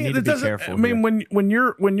now, so we saying need to it be doesn't. careful. I mean,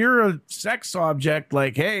 here. when you're a sex object,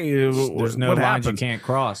 like, hey, There's no what lines happens? you can't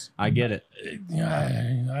cross. I get it.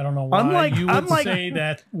 I don't know why Unlike- you would unlike- say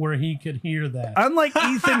that where he could hear that. Unlike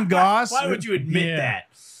Ethan Goss, Why would you admit Yeah.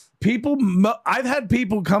 that? I've had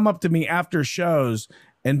people come up to me after shows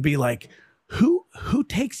and be like, "Who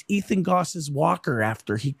takes Ethan Goss's walker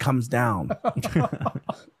after he comes down?"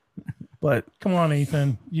 But Come on,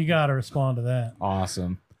 Ethan, you got to respond to that.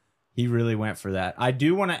 Awesome. He really went for that. I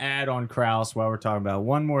do want to add on Krause while we're talking about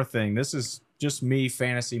one more thing. This is just me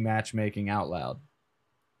fantasy matchmaking out loud.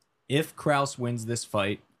 If Krause wins this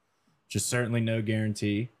fight, which is certainly no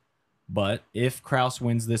guarantee, but if Krause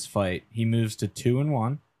wins this fight, he moves to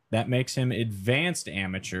 2-1. That makes him advanced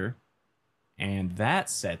amateur, and that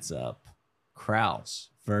sets up Krause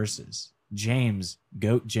versus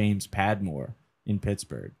Goat James Padmore in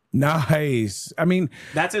Pittsburgh. nice. I mean,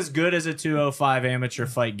 That's as good as a 205 amateur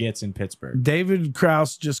fight gets in Pittsburgh. David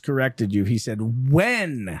Krause just corrected you. He said,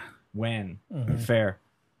 "When?" When Mhm. fair.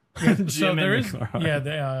 So Jim there and is,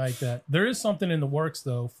 McLaren. I like that. There is something in the works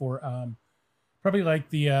though for probably like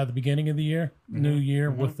the beginning of the year, new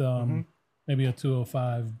year with maybe a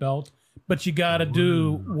 205 belt. But you got to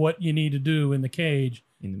do what you need to do in the cage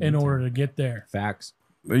In the in meantime. order to get there. Facts.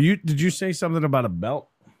 Did you say something about a belt?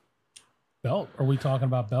 Belt? Are we talking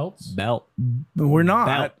about belts? Belt. We're not.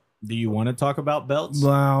 Belt. Do you want to talk about belts?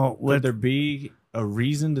 Well, Would there be a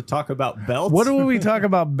reason to talk about belts? what do we talk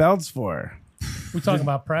about belts for? We talking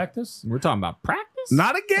about practice? We're talking about practice?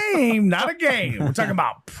 Not a game. Not a game. We're talking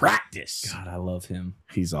about practice. God, I love him.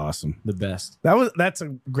 He's awesome. The best. That's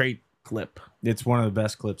a great clip. It's one of the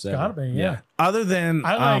best clips ever. Gotta be, yeah. Other than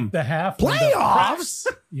I like the half playoffs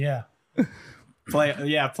Yeah.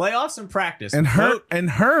 Playoffs and practice. and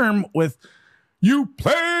Herm with "You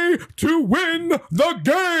play to win the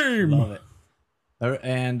game." Love it.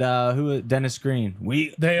 And who? Dennis Green.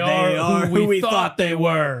 They are who we thought they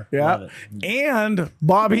were. Yeah, Love and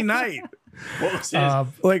Bobby Knight. What was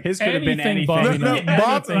his? Like His could have been anything anything. Bobby no, Knight.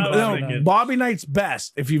 Bob, Anything Bobby no, Knight. Bobby Knight's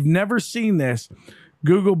best. If you've never seen this,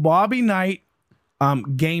 Google Bobby Knight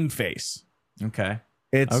game face. Okay.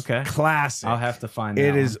 It's Okay. classic. I'll have to find that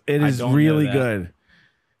It is. one. It I is don't know really that. good.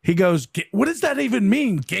 He goes, "What does that even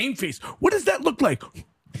mean? Game face. What does that look like?"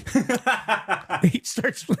 He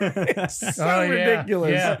starts. It's so Oh, yeah.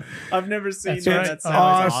 ridiculous. Yeah. I've never seen That's that. right. That sounds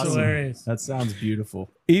awesome. awesome. Hilarious. That sounds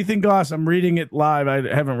beautiful. Ethan Goss, I'm reading it live. I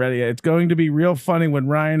haven't read it yet. It's going to be real funny when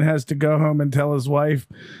Ryan has to go home and tell his wife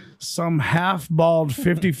some half-bald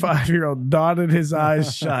 55-year-old dotted his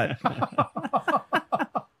eyes shut.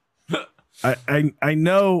 I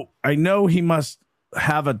know he must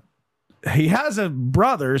have he has a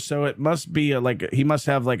brother, so it must be he must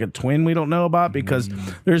have like a twin we don't know about because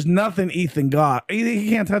there's nothing Ethan got. He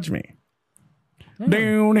can't touch me. How?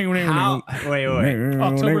 Wait.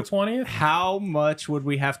 October 20th. How much would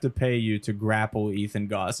we have to pay you to grapple Ethan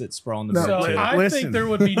Goss at Sprawl in the No, So Big Two? I Listen. think there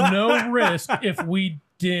would be no risk if we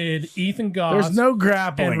did Ethan Goss There's no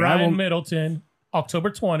grappling. and I Ryan won't- Middleton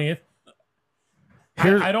October 20th.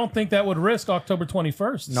 Here- I don't think that would risk October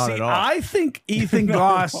 21st. Not See, at all. I think Ethan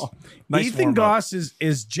Goss, Nice Ethan warm-up. Goss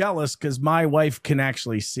is jealous because my wife can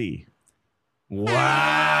actually see.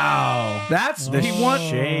 Wow. That's The he want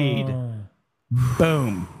shade. Oh.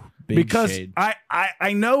 boom. Big because shade.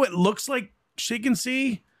 I know it looks like she can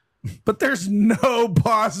see, but there's no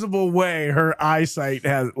possible way her eyesight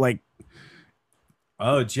has like.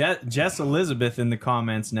 Oh, Jess Elizabeth in the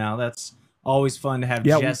comments now. That's always fun to have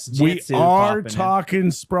Jess we Jitsu are popping in.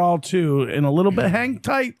 talking Sprawl 2 in a little bit. Hang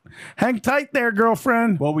tight there,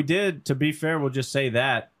 girlfriend. Well, we did. To be fair, we'll just say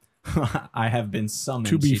that I have been summoned.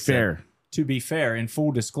 To be she said. fair. To be fair, in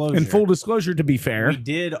full disclosure. To be fair. We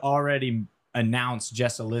did already announce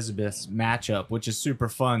Jess Elizabeth's matchup, which is super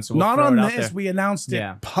fun. So we'll not throw on it out this, there. we announced it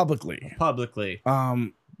Yeah. publicly.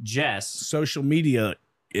 Jess. Social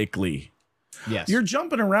media-ically. Yes. You're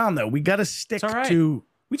jumping around though. We got to stick It's all right. to.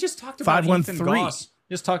 We just talked about 513. Ethan Goss.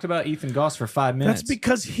 Just talked about Ethan Goss for 5 minutes. That's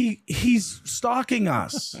because he's stalking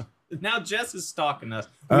us. Now Jess is stalking us.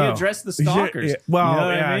 We Oh. address the stalkers. Yeah, well, You know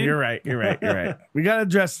what yeah, I mean? you're right. We got to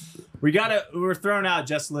address. We're throwing out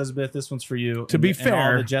Jess Elizabeth. This one's for you. To be and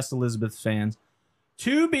fair, all the Jess Elizabeth fans.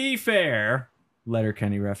 To be fair,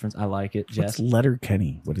 Letterkenny reference. I like it, What's Jess.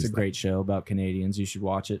 Letterkenny? What It's is a that? great show about Canadians. You should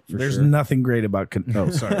watch it for There's sure. nothing great about. Oh,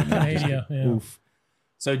 sorry. Canada, yeah. Oof.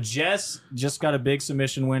 So Jess just got a big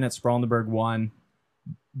submission win at Sprawlenberg 1.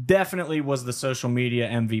 Definitely was the social media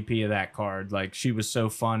MVP of that card. Like, she was so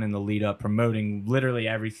fun in the lead up, promoting literally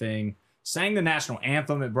everything. Sang the national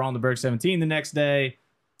anthem at Brandenburg 17 the next day.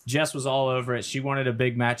 Jess was all over it. She wanted a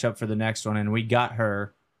big matchup for the next one, and we got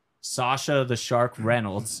her Sasha the Shark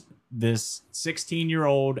Reynolds, this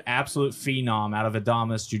 16-year-old absolute phenom out of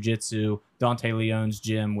Adamas Jiu-Jitsu, Dante Leone's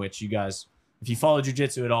gym, which you guys, if you follow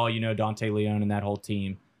Jiu-Jitsu at all, you know Dante Leone and that whole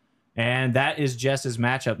team. And that is Jess's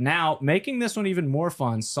matchup. Now, making this one even more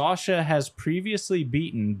fun, Sasha has previously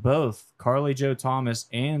beaten both Carly Jo Thomas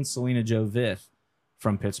and Selena Jo Vith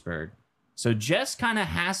from Pittsburgh. So Jess kind of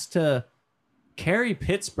has to carry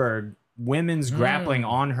Pittsburgh women's grappling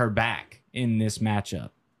on her back in this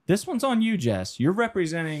matchup. This one's on you, Jess. You're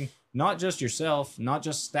representing not just yourself, not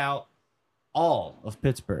just Stout, all of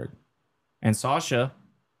Pittsburgh. And Sasha,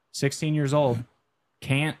 16 years old,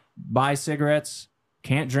 can't buy cigarettes,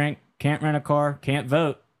 can't drink, can't rent a car, can't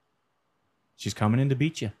vote. She's coming in to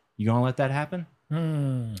beat you. You gonna let that happen?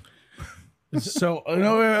 So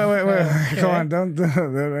no, wait. Come on,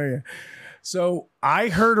 don't. So I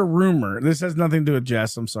heard a rumor. This has nothing to do with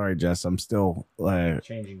Jess. I'm sorry, Jess. I'm still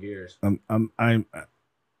Changing gears. I'm.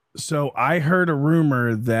 So I heard a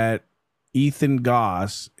rumor that Ethan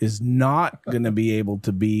Goss is not going to be able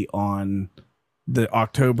to be on the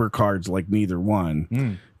October cards like neither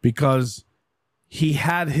one because he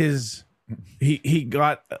had his he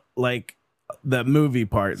got like that movie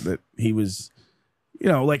part that he was, you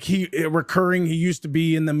know, like he used to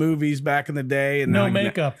be in the movies back in the day, and No now,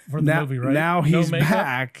 makeup for the now, movie, right? Now No he's makeup?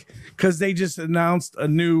 back because they just announced a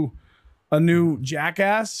new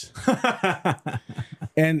Jackass.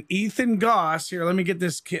 And Ethan Goss here. Let me get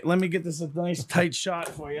this a nice tight shot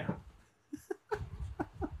for you.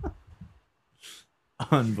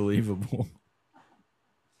 Unbelievable.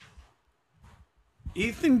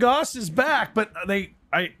 Ethan Goss is back, but they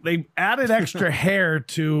added extra hair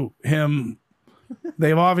to him.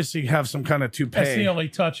 They obviously have some kind of toupee. That's the only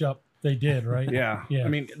touch up they did, right? Yeah. Yeah. I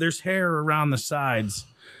mean, there's hair around the sides,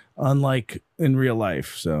 unlike in real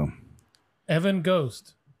life. So Evan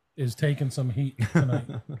Ghost is taking some heat tonight.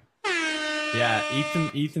 Yeah,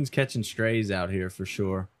 Ethan's catching strays out here for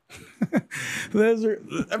sure. here's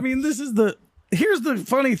the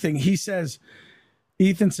funny thing.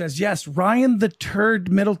 Ethan says, yes, Ryan the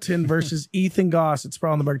Turd Middleton versus Ethan Goss at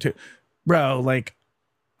Sprawlenberg 2. Bro, like,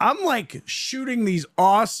 I'm like shooting these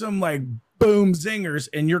awesome, like, boom zingers,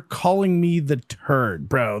 and you're calling me the turd.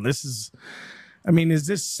 Bro, is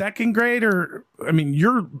this second grade or,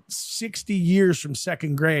 you're 60 years from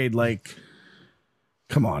second grade. Like,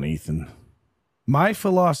 come on, Ethan. My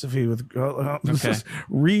philosophy with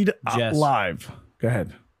read Jess. live. Go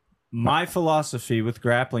ahead. My philosophy with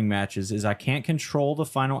grappling matches is I can't control the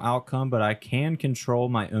final outcome, but I can control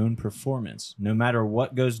my own performance. No matter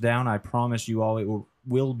what goes down, I promise you all it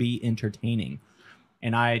will be entertaining.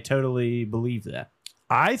 And I totally believe that.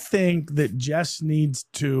 I think that Jess needs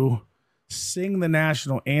to sing the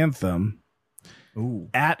national anthem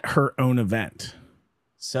at her own event.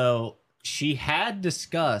 So she had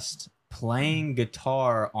discussed playing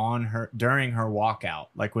guitar on her during her walkout,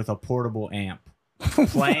 like with a portable amp.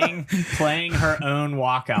 playing her own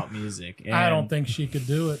walkout music. And I don't think she could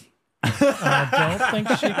do it. I don't think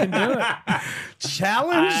she can do it.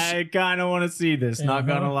 Challenge? I kind of want to see this. Not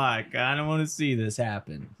gonna lie, kind of want to see this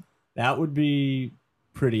happen. That would be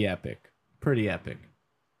pretty epic. Pretty epic.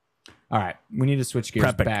 All right, we need to switch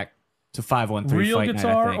gears back to 513 Real Fight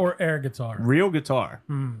guitar Night, I think. or air guitar? Real guitar.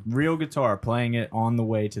 Real guitar, playing it on the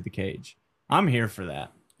way to the cage. I'm here for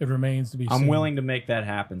that. it remains to be seen. I'm willing to make that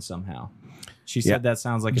happen somehow. She said Yeah. that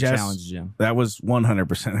sounds like a Jess, challenge, Jim. That was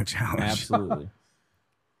 100% a challenge. Absolutely.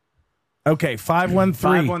 Okay,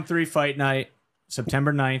 513. 513 Fight Night,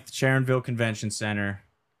 September 9th, Sharonville Convention Center.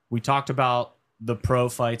 We talked about the pro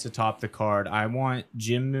fights atop the card. I want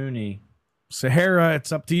Jim Mooney. Sahara,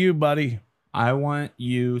 it's up to you, buddy. I want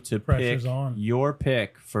you to Pressure's pick on. your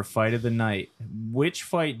pick for fight of the night. Which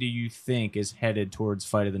fight do you think is headed towards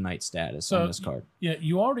fight of the night status on this card? Yeah,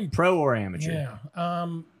 you already. Pro or amateur? Yeah.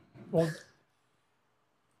 Well,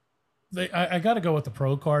 I got to go with the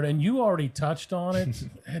pro card, and you already touched on it.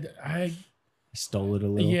 And I Stole it a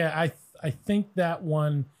little. Yeah, I think that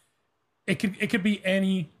one. It could be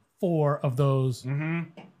any 4 of those. Mm-hmm.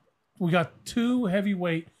 We got 2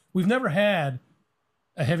 heavyweight. We've never had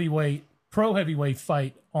a pro heavyweight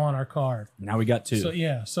fight on our card. Now we got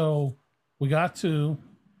 2. So we got 2.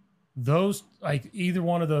 Those, like, either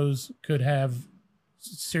one of those could have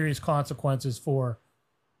serious consequences for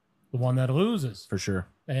the one that loses. For sure.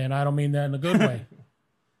 And I don't mean that in a good way.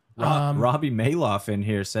 Robbie Maloff in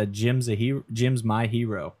here said Jim's a hero. Jim's my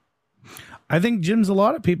hero. I think Jim's a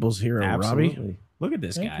lot of people's hero, Absolutely. Robbie. Look at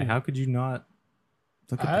this Thank guy. you. How could you not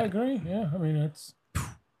look at I that? agree. Yeah, I mean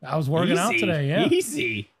I was working out today. Yeah.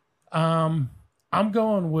 Easy. I'm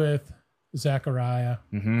going with Zachariah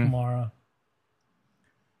Mm-hmm. Kamara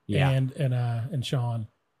Yeah. and Sean.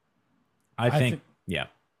 I think yeah.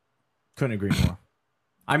 Couldn't agree more.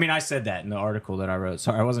 I mean, I said that in the article that I wrote.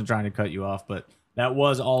 Sorry, I wasn't trying to cut you off, but that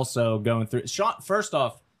was also going through. First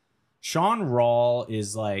off, Sean Rawl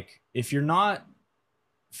is like, if you're not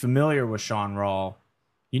familiar with Sean Rawl,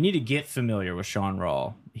 you need to get familiar with Sean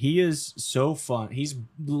Rawl. He is so fun. He's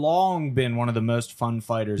long been one of the most fun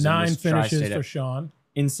fighters. 9 in this finishes tri-state. for Sean.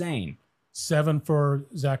 Insane. 7 for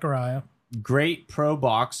Zachariah. Great pro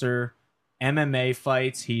boxer. MMA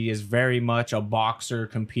fights. He is very much a boxer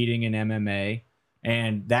competing in MMA.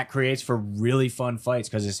 And that creates for really fun fights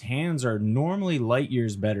because his hands are normally light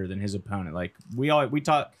years better than his opponent. Like we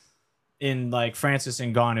talk in like Francis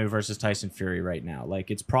Ngannou versus Tyson Fury right now.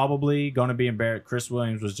 Like it's probably going to be embarrassing. Chris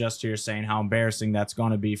Williams was just here saying how embarrassing that's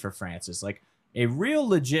going to be for Francis. Like a real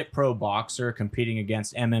legit pro boxer competing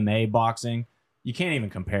against MMA boxing, you can't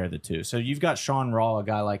even compare the two. So you've got Sean Rawl, a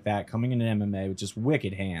guy like that, coming into MMA with just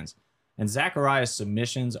wicked hands. And Zachariah's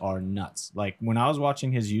submissions are nuts. Like when I was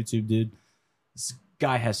watching his YouTube, dude, this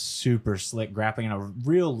guy has super slick grappling and a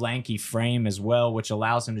real lanky frame as well, which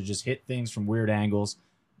allows him to just hit things from weird angles.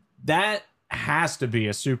 That has to be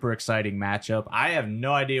a super exciting matchup. I have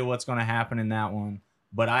no idea what's going to happen in that one,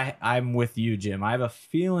 but I'm with you, Jim. I have a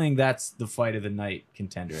feeling that's the fight of the night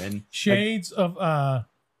contender. And Shades of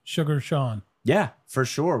Sugar Sean. yeah, for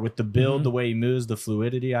sure. With the build, Mm-hmm. the way he moves, the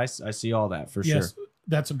fluidity, I see all that for Yes, sure.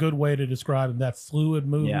 that's a good way to describe him. That fluid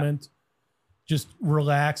movement, just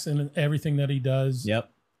relax in everything that he does. Yep.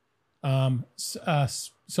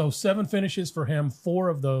 So 7 finishes for him. 4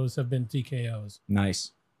 of those have been TKOs.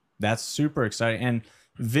 Nice. That's super exciting. And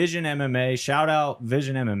Vision MMA, shout out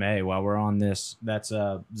Vision MMA while we're on this. That's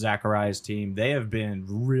Zachariah's team. They have been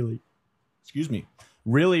really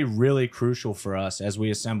crucial for us as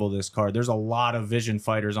we assemble this card. There's a lot of Vision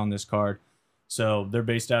fighters on this card. So they're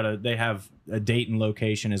based out of, they have a Dayton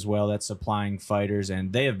location as well that's supplying fighters,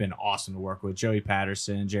 and they have been awesome to work with. Joey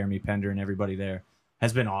Patterson, Jeremy Pender, and everybody there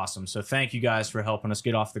has been awesome. So thank you guys for helping us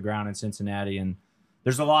get off the ground in Cincinnati. And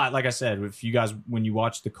there's a lot, like I said, if you guys, when you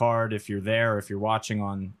watch the card, if you're there, or if you're watching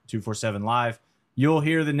on 247 Live, you'll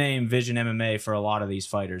hear the name Vision MMA for a lot of these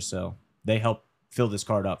fighters. So they help fill this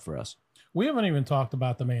card up for us. We haven't even talked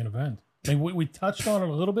about the main event. I mean, we touched on it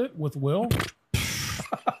a little bit with Will.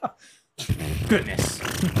 Goodness.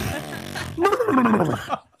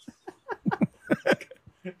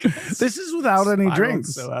 This is without any Spiraled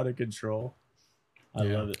drinks. So out of control. I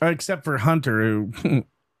love it. Except for Hunter, who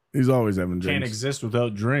he's always having Can't drinks. exist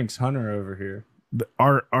without drinks. Hunter over here.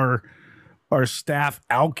 Our staff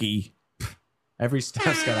Alki. Every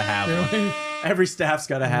staff's got to have one. Really? Every staff's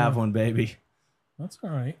got to have one, baby. That's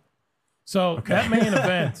all right. So that main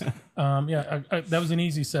event, that was an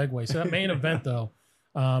easy segue. So that main event, though,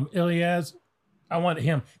 Ilyas, I want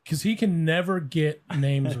him because he can never get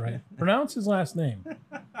names right. Pronounce his last name.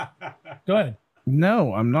 Go ahead.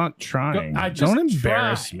 No, I'm not trying. just Don't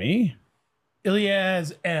embarrass try. me.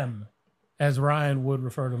 Ilyas M, as Ryan would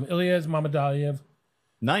refer to him. Ilyas Mamadaliev.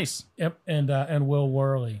 Nice. Yep, and Will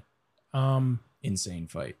Worley. Insane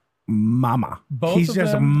fight. Mama. Both He's of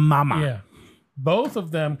just them, a mama. Yeah, both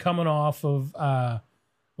of them coming off of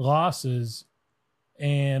losses,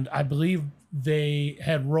 and I believe they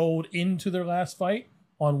had rolled into their last fight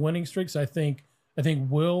on winning streaks. I think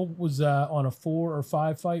Will was on a 4 or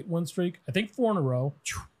 5 fight win streak. I think 4 in a row.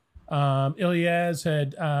 Ilyas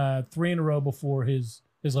had 3 in a row before his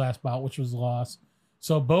last bout, which was a loss.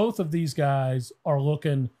 So both of these guys are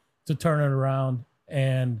looking to turn it around,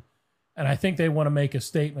 and I think they want to make a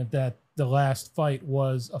statement that the last fight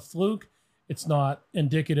was a fluke. It's not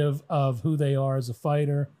indicative of who they are as a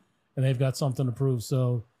fighter, and they've got something to prove.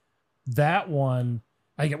 So that one,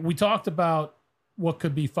 we talked about what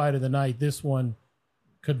could be fight of the night. This one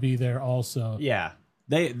could be there also. Yeah,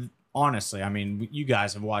 they honestly, I mean, you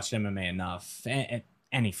guys have watched MMA enough.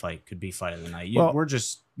 Any fight could be fight of the night. We're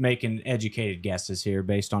just making educated guesses here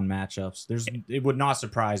based on matchups. It would not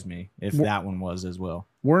surprise me if that one was as well.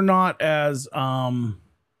 We're not as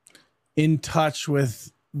in touch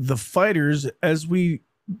with the fighters as we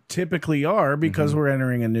typically are because we're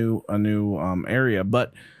entering a new area.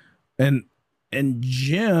 But and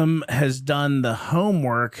Jim has done the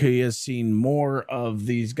homework. He has seen more of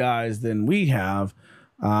these guys than we have.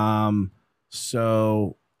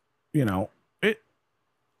 So you know.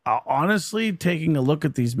 Honestly, taking a look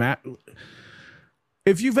at these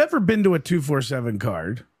if you've ever been to a 247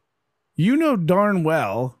 card, you know darn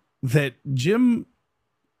well that Jim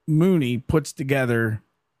Mooney puts together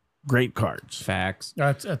great cards. Facts.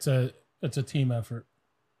 That's a team effort.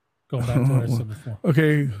 Going back to what I said before.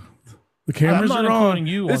 Okay, the cameras I'm not are on. including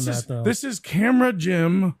you on that though. This is camera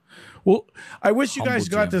Jim. Well, I wish you guys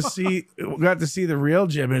got to see the real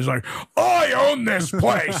Jim. He's like, I own this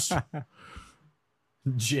place.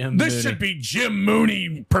 Jim this Mooney. should be Jim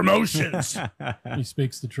Mooney Promotions. He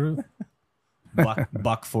speaks the truth.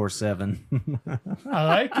 Buck 47. I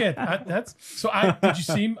like it. Did you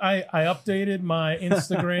see? I updated my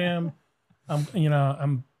Instagram.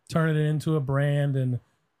 I'm turning it into a brand, and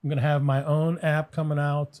I'm gonna have my own app coming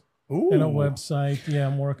out and a website. Yeah,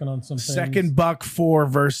 I'm working on some things. Second Buck 4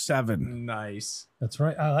 verse 7. Nice. That's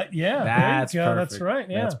right. I like. Yeah, that's there you go. perfect. That's right.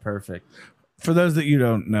 Yeah, that's perfect. For those that you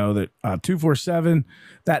don't know, that 247,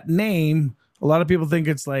 that name, a lot of people think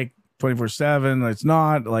it's like 24/7. It's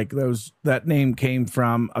not. Like that name came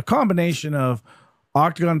from a combination of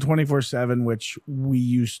Octagon 24/7, which we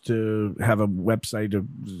used to have a website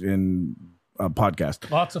in a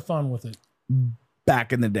podcast. Lots of fun with it.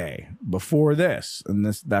 Back in the day, before this, and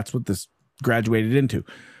that's what this graduated into.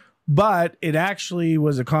 But it actually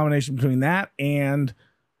was a combination between that and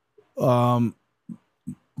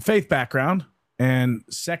faith background. And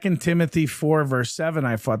 2 Timothy 4 verse 7,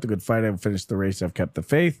 I fought the good fight, I've finished the race, I've kept the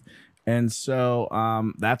faith. And so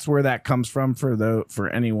that's where that comes from for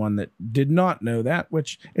anyone that did not know that,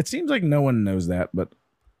 which it seems like no one knows that, but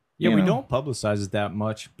yeah, we don't publicize it that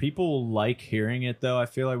much. People like hearing it though. I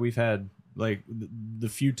feel like we've had like the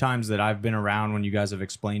few times that I've been around when you guys have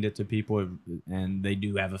explained it to people and they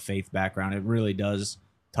do have a faith background, it really does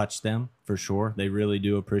touch them for sure. They really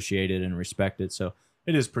do appreciate it and respect it. So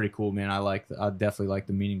it is pretty cool, man. I definitely like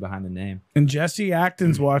the meaning behind the name. And Jesse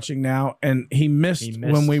Acton's watching now, and he missed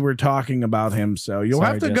when we were talking about him. So you'll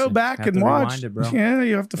have to Jesse. Go back and watch. It, yeah,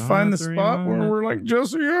 you have to find the spot where we're like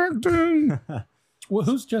Jesse Acton. Well,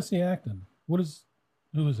 who's Jesse Acton?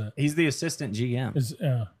 Who is that? He's the assistant GM.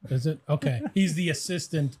 Is it? Okay. He's the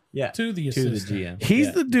assistant to the assistant. To the GM.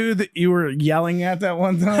 He's the dude that you were yelling at that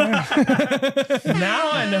one time.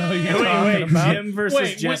 Now I know who you're talking about. Jim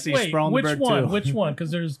versus Jesse Sprollenberg too. Which one?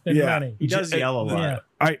 Because there's been many. He does yell a lot.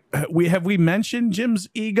 Yeah. Have we mentioned Jim's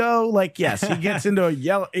ego? Like, yes, he gets into a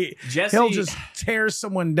yell. He'll just tear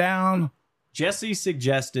someone down. Jesse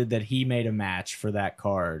suggested that he made a match for that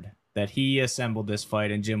card, that he assembled this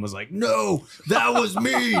fight, and Jim was like, no, that was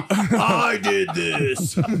me. I did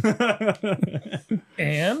this.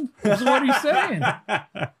 And what are you saying?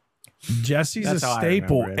 Jesse's a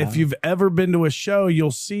staple. If you've ever been to a show,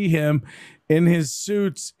 you'll see him in his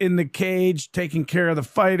suits in the cage, taking care of the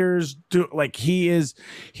fighters.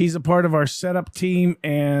 He's a part of our setup team,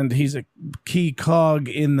 and he's a key cog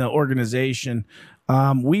in the organization.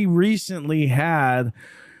 We recently had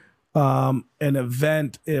an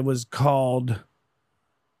event. It was called,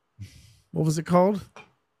 what was it called?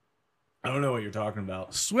 I don't know what you're talking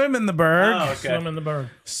about. Swim in the Berg. Oh, okay. Swim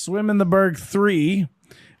in the Berg 3.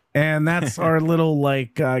 And that's our little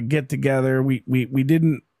get together. We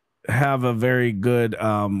didn't have a very good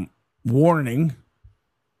warning,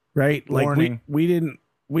 right? Like we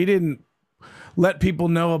didn't let people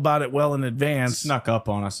know about it well in advance. Snuck up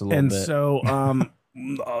on us a little bit. And so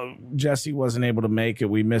Jesse wasn't able to make it.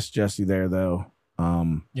 We missed Jesse there though.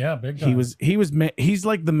 Yeah, big time. He's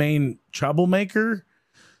like the main troublemaker.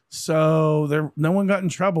 So no one got in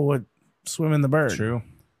trouble with Swim in the Berg. True.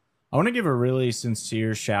 I want to give a really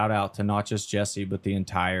sincere shout out to not just Jesse, but the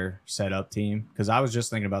entire setup team. Because I was just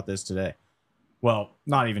thinking about this today. well,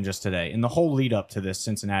 not even just today, in the whole lead up to this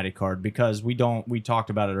Cincinnati card, because we talked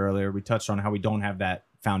about it earlier. We touched on how we don't have that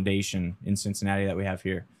foundation in Cincinnati that we have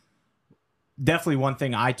here. Definitely one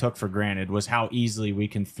thing I took for granted was how easily we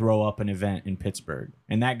can throw up an event in Pittsburgh.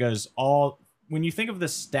 And that goes all, when you think of the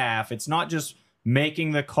staff, it's not just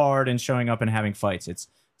making the card and showing up and having fights. It's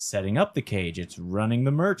setting up the cage. It's running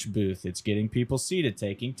the merch booth. It's getting people seated,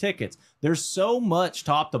 taking tickets. There's so much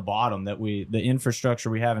top to bottom that the infrastructure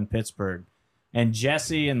we have in Pittsburgh. And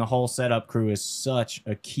Jesse and the whole setup crew is such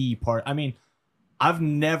a key part. I mean, I've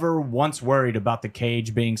never once worried about the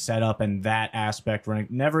cage being set up and that aspect running.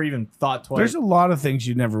 Never even thought twice. There's a lot of things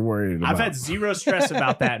you never worried about. I've had zero stress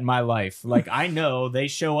about that in my life. Like, I know they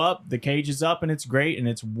show up, the cage is up, and it's great, and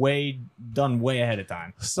it's done way ahead of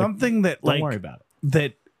time. Something that Don't worry about it.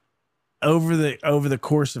 That over the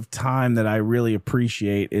course of time that I really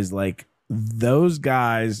appreciate is like those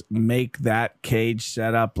guys make that cage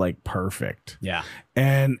setup like perfect. Yeah.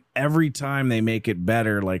 And every time they make it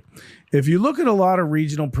better. Like if you look at a lot of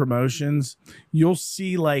regional promotions, you'll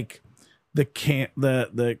see like the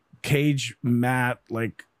cage mat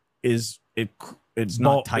like it's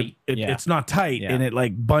not tight. It's not tight, and it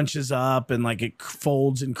like bunches up and like it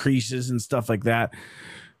folds and creases and stuff like that.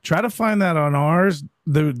 Try to find that on ours.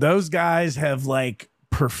 Those guys have like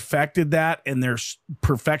perfected that, and they're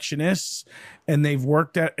perfectionists, and they've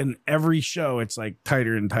worked at in every show. It's like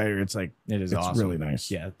tighter and tighter. It's like it's awesome. Really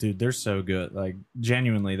nice. Yeah, dude, they're so good. Like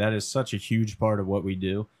genuinely, that is such a huge part of what we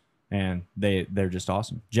do, and they're just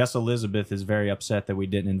awesome. Jess Elizabeth is very upset that we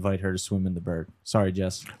didn't invite her to swim in the Berg. Sorry,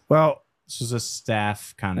 Jess. Well, this was a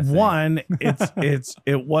staff kind of thing. One,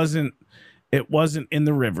 it wasn't in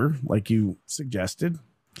the river like you suggested.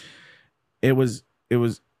 It was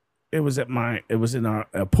in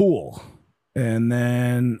a pool. And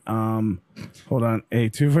then hold on, a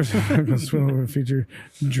 247 feature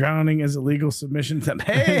drowning as a legal submission.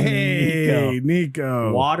 Hey,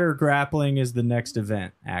 Nico. Water grappling is the next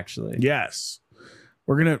event, actually. Yes.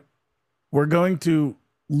 We're going to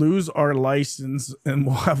lose our license and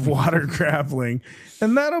we'll have water grappling,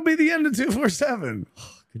 and that'll be the end of 247.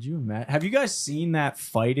 Could you imagine? Have you guys seen that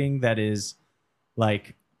fighting that is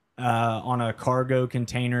like on a cargo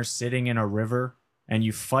container sitting in a river, and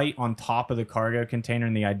you fight on top of the cargo container,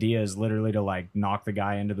 and the idea is literally to like knock the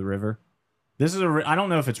guy into the river? This is I don't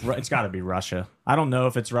know if it's got to be Russia. I don't know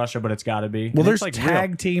if it's Russia, but it's got to be. Well, and there's like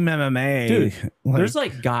tag team MMA. Dude, there's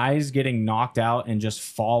like guys getting knocked out and just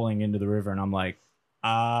falling into the river, and I'm like,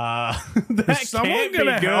 that is someone can't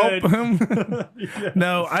gonna be help good. him? Yes.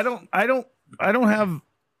 No, I don't have.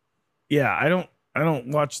 Yeah, I don't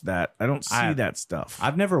watch that. I don't see that stuff.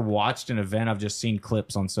 I've never watched an event. I've just seen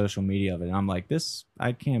clips on social media of it. And I'm like,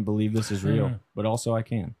 I can't believe this is real, but also I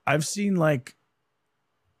can. I've seen like,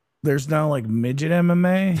 there's now like midget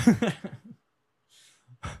MMA.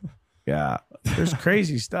 Yeah, there's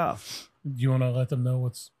crazy stuff. Do you want to let them know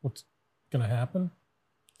what's going to happen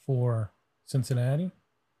for Cincinnati?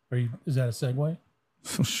 Is that a segue?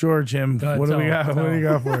 Sure, Jim. Go ahead, What do we got? tell What do you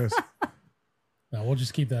got for us? No, we'll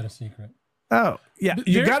just keep that a secret. Oh, yeah.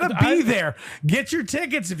 You got to be there. Get your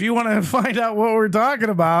tickets if you want to find out what we're talking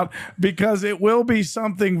about, because it will be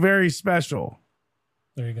something very special.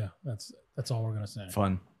 There you go. That's all we're going to say.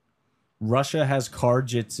 Fun. Russia has car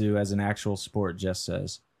jitsu as an actual sport, Jess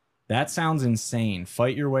says. That sounds insane.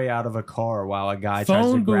 Fight your way out of a car while a guy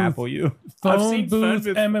tries to grapple you. Phone booth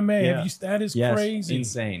MMA. Yeah. That is yes, crazy.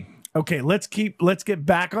 Insane. Okay, let's get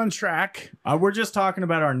back on track. We're just talking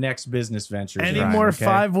about our next business ventures. Any Ryan, more okay?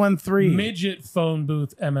 513? Midget phone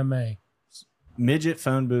booth MMA. Midget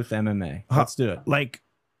phone booth MMA. Let's do it. Like,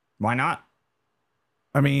 why not?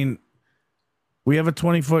 I mean, we have a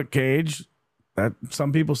 20-foot cage. That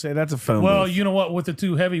some people say that's a phone Well, booth. you know what? With the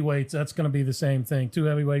two heavyweights, that's going to be the same thing. Two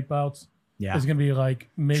heavyweight bouts. Yeah. It's going to be like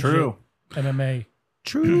midget MMA.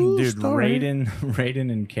 True Dude, story.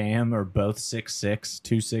 Raiden and Cam are both 6'6",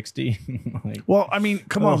 260. Like, well, I mean,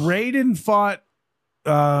 come on. Raiden fought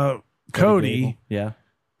Cody. Yeah.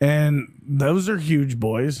 And those are huge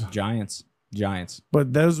boys. Giants.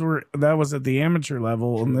 But that was at the amateur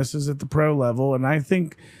level, and this is at the pro level. And I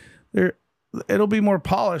think it'll be more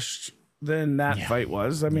polished than that fight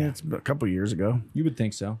was. I mean, it's a couple years ago. You would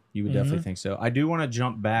think so. You would definitely think so. I do want to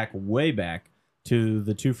jump way back to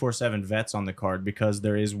the 247 vets on the card, because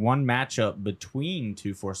there is one matchup between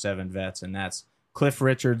 247 vets, and that's Cliff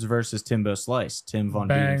Richards versus Timbo Slice, Tim Von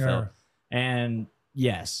Biedenfeld. And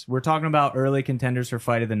yes, we're talking about early contenders for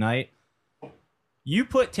fight of the night. You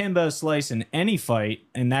put Timbo Slice in any fight,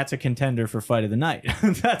 and that's a contender for fight of the night.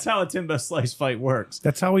 That's how a Timbo Slice fight works.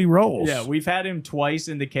 That's how he rolls. Yeah, we've had him twice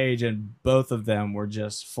in the cage, and both of them were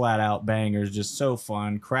just flat out bangers, just so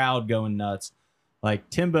fun. Crowd going nuts. Like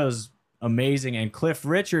Timbo's amazing, and Cliff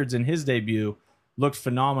Richards in his debut looked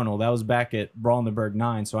phenomenal. That was back at Brawl in the Berg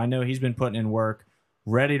 9, so I know he's been putting in work,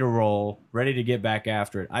 ready to roll, ready to get back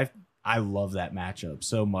after it. I love that matchup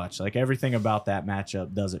so much. Like everything about that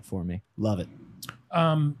matchup does it for me. Love it.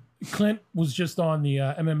 Clint was just on the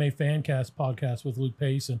MMA Fancast podcast with Luke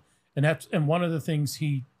Payson, and one of the things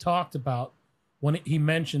he talked about when he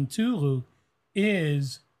mentioned to Luke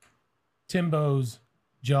is Timbo's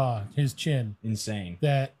jaw, his chin. Insane.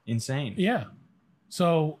 Insane. Yeah.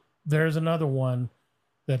 So there's another one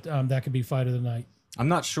that that could be fight of the night. I'm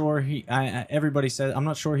not sure everybody says I'm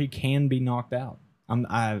not sure he can be knocked out.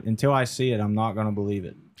 Until I see it, I'm not going to believe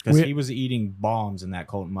it, because he was eating bombs in that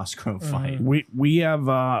Colton Musgrove fight. We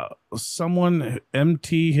have someone,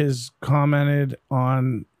 MT has commented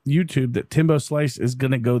on YouTube that Timbo Slice is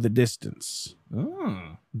going to go the distance.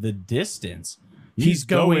 Oh, the distance. He's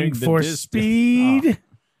going for speed. Oh.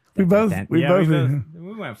 We both we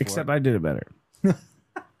went for except it. I did it better.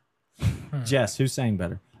 Jess, who sang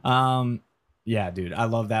better? Yeah, dude, I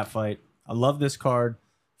love that fight. I love this card.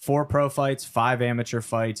 4 pro fights, 5 amateur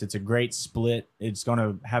fights. It's a great split. It's going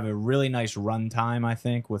to have a really nice run time, I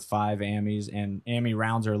think, with 5 AMIs. And AMI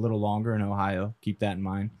rounds are a little longer in Ohio. Keep that in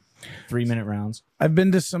mind. 3-minute rounds. I've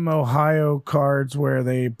been to some Ohio cards where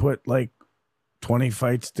they put like 20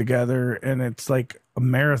 fights together, and it's like a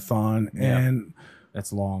marathon. Yeah, and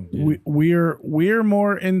that's long, dude. We're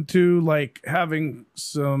more into like having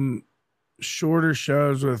some shorter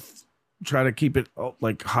shows with try to keep it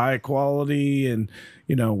like high quality. And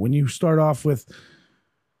when you start off with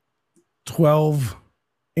 12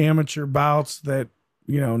 amateur bouts that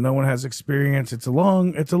no one has experience, it's a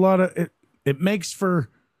lot of it makes for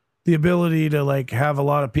the ability to like have a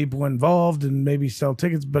lot of people involved and maybe sell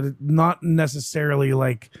tickets, but it's not necessarily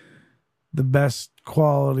like the best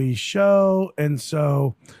quality show. And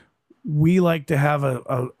so we like to have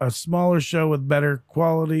a smaller show with better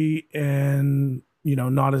quality and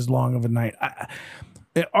not as long of a night.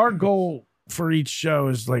 Our goal for each show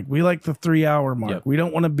is like, we like the 3-hour mark. Yep. We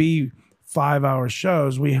don't want to be 5-hour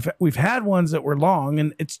shows. We've had ones that were long,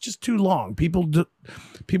 and it's just too long. People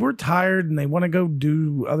are tired and they want to go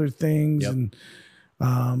do other things. Yep.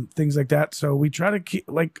 And things like that. So we try to keep,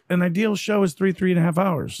 like, an ideal show is 3.5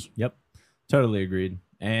 hours. Yep. Totally agreed.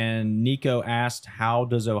 And Nico asked, how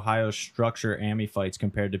does Ohio structure AMI fights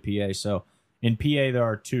compared to PA? So in PA, there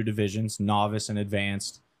are 2 divisions, novice and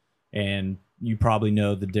advanced, and you probably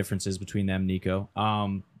know the differences between them, Nico.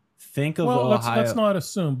 Think of Ohio. Let's not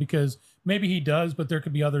assume, because maybe he does, but there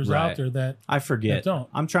could be others out there that I forget. That don't.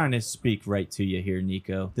 I'm trying to speak right to you here,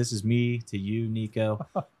 Nico. This is me to you, Nico,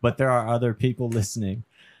 but there are other people listening.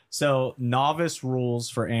 So novice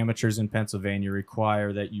rules for amateurs in Pennsylvania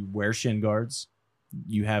require that you wear shin guards.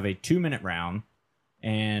 You have a 2-minute round.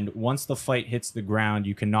 And once the fight hits the ground,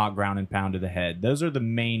 you cannot ground and pound to the head. Those are the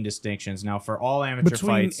main distinctions. Now, for all amateur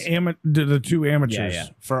fights, the 2 amateurs. Yeah.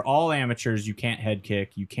 For all amateurs, you can't head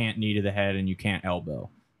kick, you can't knee to the head, and you can't elbow.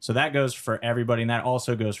 So that goes for everybody, and that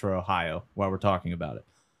also goes for Ohio while we're talking about it.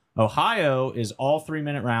 Ohio is all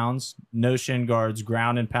 3-minute rounds, no shin guards,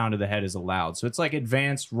 ground and pound to the head is allowed. So it's like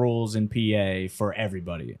advanced rules in PA for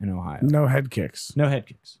everybody in Ohio. No head kicks. No head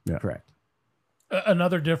kicks. Yeah. Correct.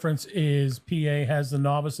 Another difference is PA has the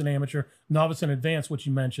novice and amateur, novice and advanced, which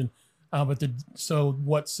you mentioned. So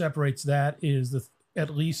what separates that is at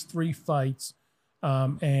least 3 fights,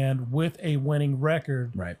 and with a winning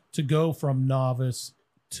record, right, to go from novice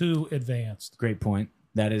to advanced. Great point.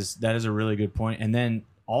 That is a really good point. And then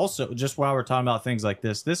also, just while we're talking about things like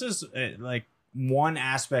this is like one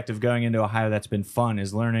aspect of going into Ohio that's been fun,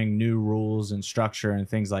 is learning new rules and structure and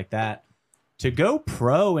things like that. To go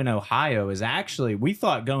pro in Ohio is actually, we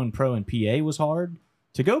thought going pro in PA was hard.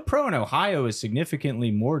 To go pro in Ohio is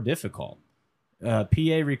significantly more difficult. PA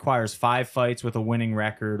requires 5 fights with a winning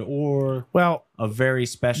record, or a very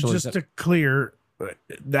special. Just to clear,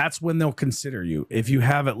 that's when they'll consider you. If you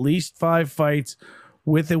have at least 5 fights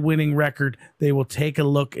with a winning record, they will take a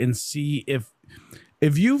look and see if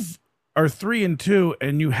you've are 3-2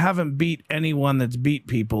 and you haven't beat anyone that's beat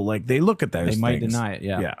people. Like, they look at that. They might deny it.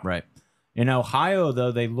 Yeah. Right. In Ohio,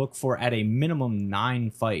 though, they look for at a minimum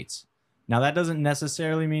 9 fights. Now, that doesn't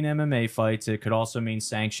necessarily mean MMA fights. It could also mean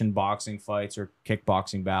sanctioned boxing fights or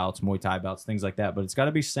kickboxing bouts, Muay Thai bouts, things like that. But it's got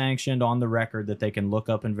to be sanctioned on the record that they can look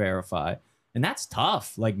up and verify. And that's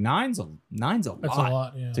tough. Like, nine's a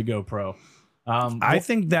lot, yeah, to go pro. I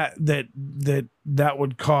think that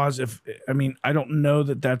would cause, I don't know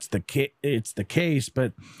that that's it's the case,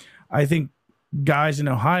 but I think guys in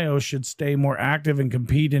Ohio should stay more active and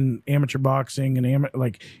compete in amateur boxing and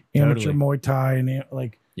amateur Muay Thai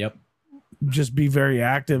and yep, just be very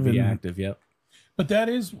active. Yep. But that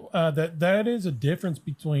is that is a difference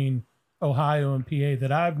between Ohio and PA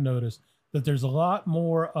that I've noticed, that there's a lot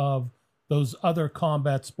more of those other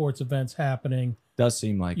combat sports events happening. Does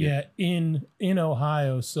seem like it. Yeah, in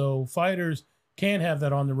Ohio, so fighters can have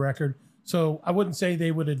that on the record. So I wouldn't say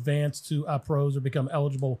they would advance to pros or become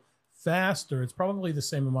eligible faster. It's probably the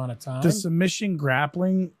same amount of time. Does submission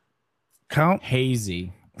grappling count?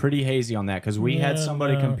 Hazy. Pretty hazy on that because we had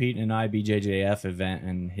somebody compete in an IBJJF event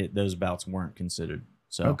and those bouts weren't considered.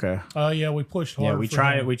 So Okay. Oh yeah, we pushed hard. yeah, we for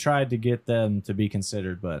tried. him. We tried to get them to be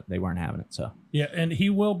considered, but they weren't having it. So Yeah, and he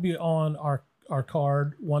will be on our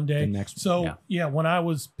card one day. The next- so yeah. when I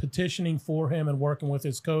was petitioning for him and working with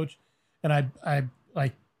his coach, and I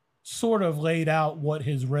like sort of laid out what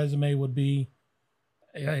his resume would be,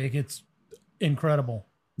 it's incredible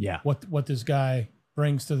yeah, what this guy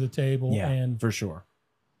brings to the table. yeah, And for sure.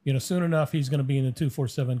 soon enough he's going to be in the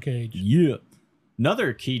 247 cage. Yeah.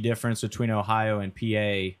 Another key difference between Ohio and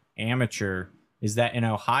PA amateur is that in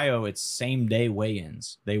Ohio, it's same day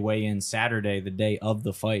weigh-ins. They weigh in Saturday, the day of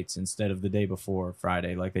the fights, instead of the day before,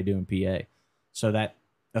 Friday, like they do in PA. So that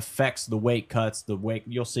affects the weight cuts.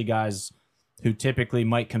 You'll see guys who typically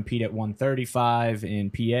might compete at 135 in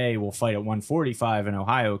PA will fight at 145 in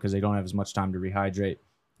Ohio because they don't have as much time to rehydrate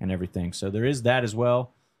and everything. So there is that as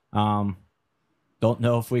well. Don't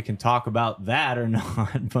know if we can talk about that or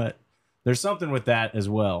not, but there's something with that as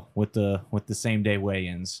well, with the same day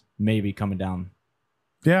weigh-ins maybe coming down.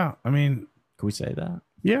 Yeah, I mean, Can we say that?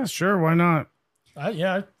 yeah, sure, why not?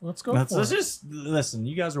 Yeah, let's go Let's for it. just listen.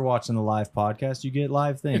 You guys are watching the live podcast. You get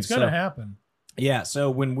live things. It's going to happen. Yeah. So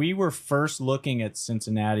when we were first looking at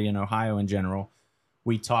Cincinnati and Ohio in general,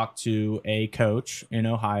 we talked to a coach in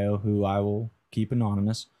Ohio who I will keep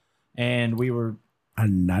anonymous, and we were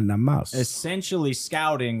Anonymous. essentially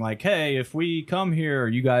scouting like, hey, if we come here, are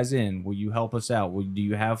you guys in? Will you help us out? Do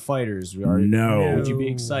you have fighters? No. Would you be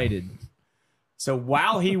excited? So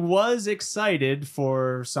while he was excited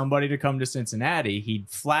for somebody to come to Cincinnati, he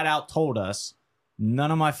flat out told us, none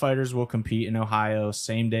of my fighters will compete in Ohio.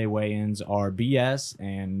 Same day weigh-ins are BS,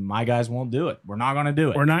 and my guys won't do it. We're not going to do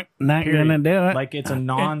it. We're not Period. gonna do it. Like, it's a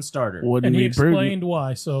non-starter. Wouldn't And he be prudent. explained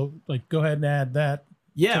why. So go ahead and add that.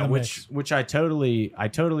 Yeah, to the which I totally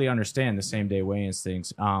understand the same day weigh-ins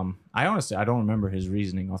things. I honestly don't remember his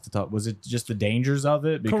reasoning off the top. Was it just the dangers of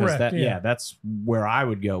it? Because Correct, yeah. that's where I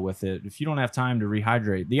would go with it. If you don't have time to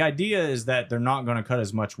rehydrate, the idea is that they're not going to cut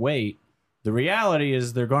as much weight. The reality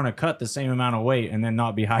is they're going to cut the same amount of weight and then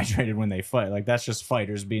not be hydrated when they fight. Like, that's just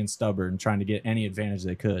fighters being stubborn and trying to get any advantage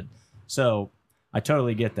they could. So I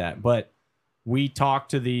totally get that. But we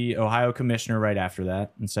talked to the Ohio commissioner right after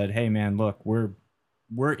that and said, hey man, look,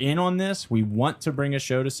 we're in on this. We want to bring a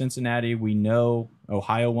show to Cincinnati. We know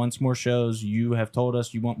Ohio wants more shows. You have told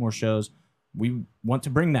us you want more shows. We want to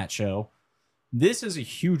bring that show. This is a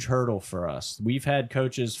huge hurdle for us. We've had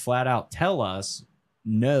coaches flat out tell us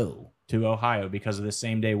no to Ohio because of the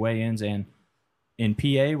same day weigh-ins. And in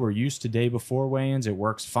PA, we're used to day before weigh-ins. It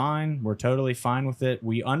works fine. We're totally fine with it.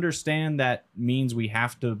 We understand that means we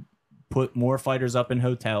have to put more fighters up in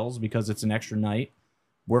hotels because it's an extra night.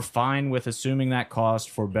 We're fine with assuming that cost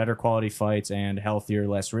for better quality fights and healthier,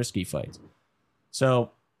 less risky fights.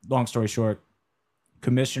 So, long story short,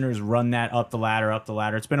 commissioners run that up the ladder.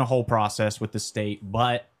 It's been a whole process with the state,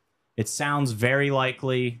 but it sounds very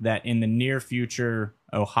likely that in the near future,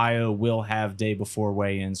 Ohio will have day before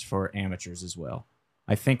weigh-ins for amateurs as well.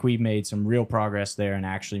 I think we made some real progress there and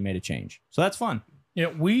actually made a change. So that's fun. Yeah,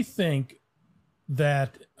 we think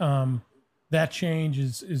that that change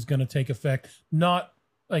is going to take effect, not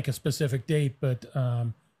like a specific date, but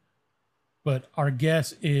our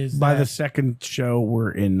guess is By that, the second show,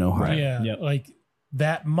 we're in Ohio. yeah, Yep. like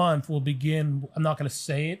that month will begin. I'm not going to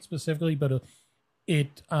say it specifically, but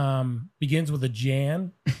it begins with a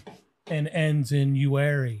Jan and ends in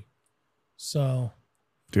Uary. So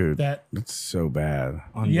Dude, that it's so bad.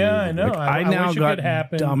 yeah, I know. Like, I now wish it got could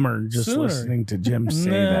happen dumber just sooner. listening to Jim say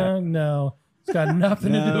no, that. no, it's got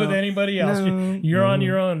nothing to do with anybody else. You're on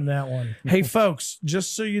your own in that one. Hey, folks,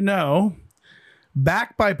 just so you know,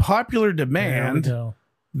 back by popular There we demand, go.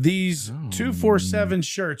 these 247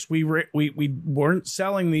 shirts, we weren't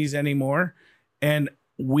selling these anymore. And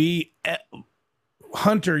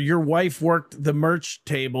Hunter, your wife worked the merch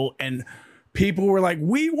table and people were like,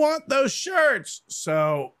 we want those shirts.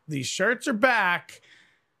 So these shirts are back.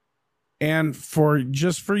 And for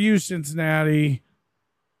you, Cincinnati,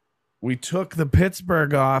 we took the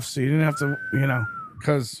Pittsburgh off so you didn't have to,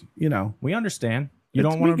 because, We understand. You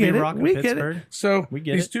don't want to be rocking we Pittsburgh. Get it. So We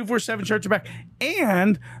get these it. 247 shirts are back.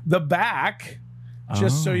 And the back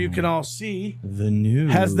just so you can all see, The new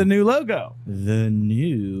has the new logo. the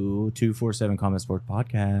new 247 Combat Sports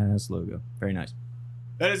Podcast logo. Very nice.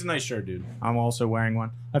 That is a nice shirt, dude. I'm also wearing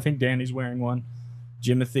one. I think Danny's wearing one.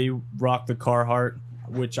 Jimothy rocked the Carhartt,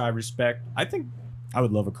 which I respect. I think I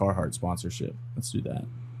would love a Carhartt sponsorship. Let's do that.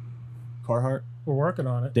 Carhartt, We're working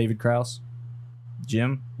on it. David Krause,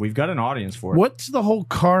 Jim. We've got an audience for it. What's the whole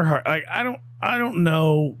Carhartt? Like, I don't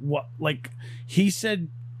know what. Like, he said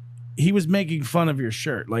he was making fun of your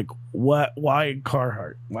shirt. Like, what? Why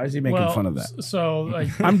Carhartt? Why is he making fun of that? So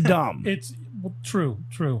like, I'm dumb. it's true.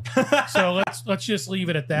 So let's just leave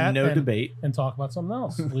it at that. No and, debate. and talk about something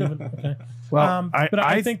else. Leave it. Okay. Well, but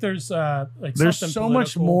I think there's like there's something so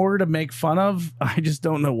much political. more to make fun of. I just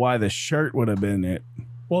don't know why the shirt would have been it.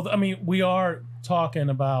 Well, I mean, we are talking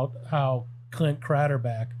about how Clint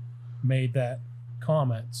Cratterback made that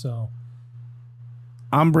comment. So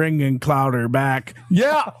I'm bringing Clowder back.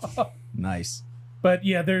 Yeah. Nice. but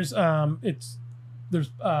yeah, there's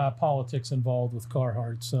politics involved with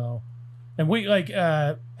Carhartt. So, and we like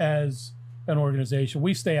as an organization,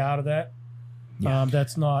 we stay out of that. Yeah.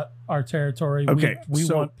 That's not our territory. Okay, we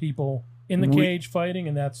so want people in the cage fighting,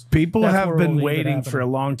 and that's People That's have where we'll been leave it waiting for a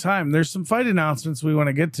happening. long time. There's some fight announcements we want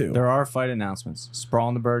to get to. There are fight announcements. Sprawl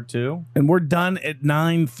in the Berg 2. And we're done at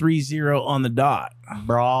 9:30 on the dot.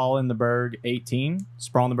 Brawl in the Berg 18.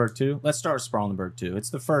 Sprawl in the Berg 2. Let's start with Sprawl in the Berg 2. It's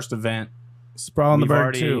the first event. Sprawl in the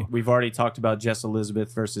Berg too. We've already talked about Jess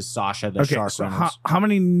Elizabeth versus Sasha, the Okay, Shark so Reynolds. how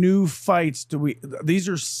many new fights do we? These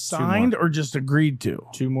are signed or just agreed to?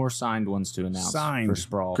 2 more signed ones to announce Signed. for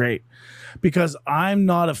Sprawl. Great, because I'm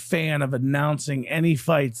not a fan of announcing any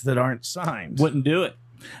fights that aren't signed. Wouldn't do it.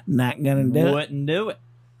 Not gonna do it. Wouldn't do it.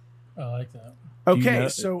 I like that. Okay, know-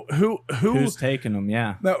 so Who's taking them?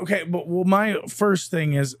 Yeah. No, okay, but well, my first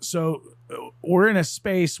thing is so we're in a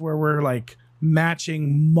space where we're like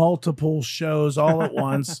matching multiple shows all at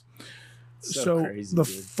once. So crazy, the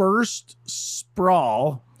dude. first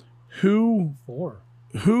Sprawl, who 4.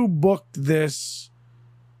 booked this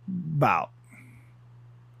bout?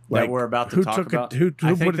 That we're about to who talk took about. it? Who I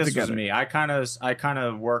think put it this together? was me. I kind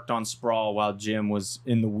of worked on Sprawl while Jim was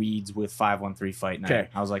in the weeds with 513 Fight Night. Okay.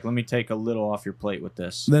 I was like, let me take a little off your plate with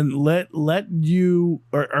this. Then let you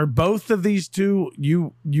or both of these two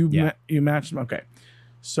you Yeah. you match them. Okay,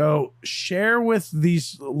 so share with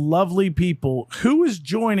these lovely people who is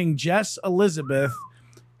joining Jess Elizabeth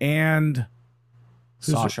and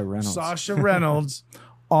Sasha Reynolds. Sasha Reynolds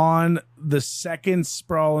on the second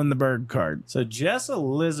Sprawl in the Berg card. So Jess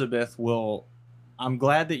Elizabeth will. I'm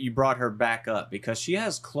glad that you brought her back up because she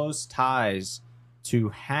has close ties to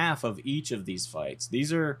half of each of these fights.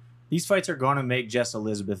 These fights are going to make Jess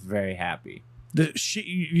Elizabeth very happy.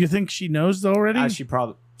 You think she knows already?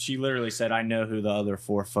 She literally said, "I know who the other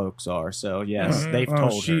 4 folks are." So yes, they've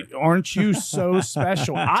told her. Aren't you so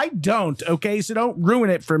special? I don't. Okay, so don't ruin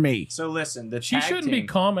it for me. So listen, She shouldn't be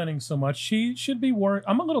commenting so much. She should be working.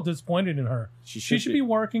 I'm a little disappointed in her. She should be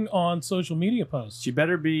working on social media posts. She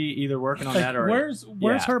better be either working on Like, that or where's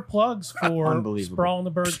yeah. her plugs for Unbelievable. Sprawl in the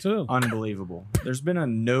Berg too? Unbelievable. There's been a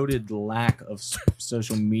noted lack of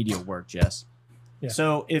social media work, Jess. Yeah.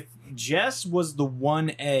 So if Jess was the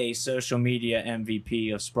 1A social media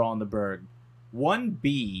MVP of Sprawl in the Berg,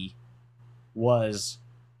 1B was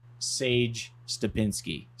Sage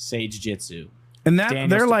Stupinski, Sage Jitsu. And that Daniel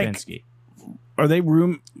they're Stupinski. like, are they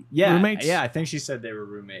roommates? Yeah, I think she said they were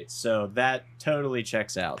roommates. So that totally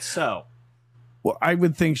checks out. So Well, I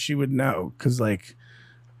would think she would know because, like,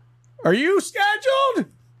 are you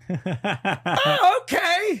scheduled? Oh,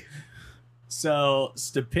 okay. So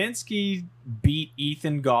Stupinski beat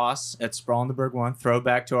Ethan Goss at Sprawl in the Berg 1.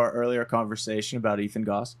 Throwback to our earlier conversation about Ethan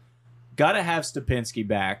Goss. Got to have Stupinski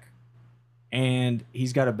back. And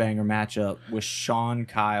he's got a banger matchup with Sean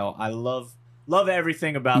Kyle. I love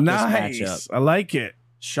everything about this matchup. I like it.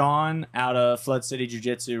 Sean out of Flood City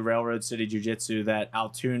Jiu-Jitsu, Railroad City Jiu-Jitsu, that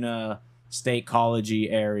Altoona State College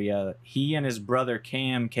area. He and his brother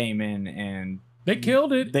Cam came in and They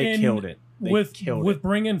killed it. They killed it. With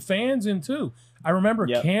bringing fans in too. I remember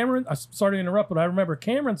Cameron. I'm sorry to interrupt, but I remember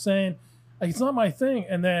Cameron saying, "It's not my thing,"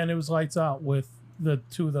 and then it was lights out with the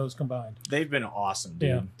 2 of those combined. They've been awesome, dude.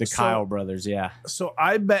 Yeah. The Kyle brothers, yeah. So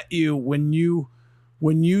I bet you when you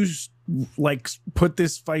like put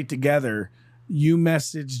this fight together, you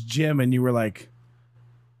messaged Jim and you were like,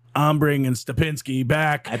 "I'm bringing Stupinski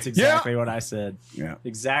back." That's exactly what I said. Yeah.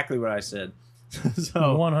 Exactly what I said.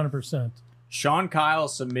 So 100%. Sean Kyle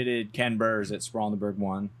submitted Ken Burrs at Sprawl in the Berg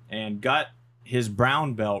 1 and got his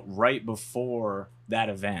brown belt right before that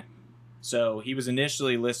event. So he was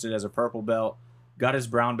initially listed as a purple belt, got his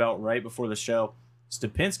brown belt right before the show.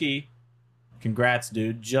 Stupinski Congrats,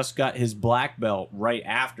 dude. Just got his black belt right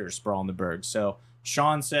after Sprawlenberg. So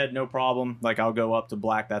Sean said, no problem. Like, I'll go up to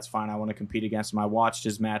black. That's fine. I want to compete against him. I watched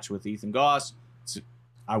his match with Ethan Goss.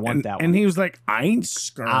 I want that one. And he was like, I ain't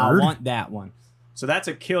scared. I want that one. So that's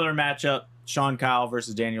a killer matchup. Sean Kyle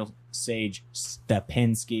versus Daniel Sage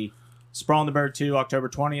Stepinski. Sprawlenberg 2, October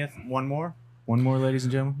 20th. One more, ladies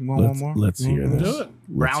and gentlemen. You want one more? Let's hear this. Do it.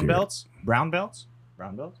 Brown belts.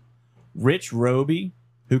 Rich Roby,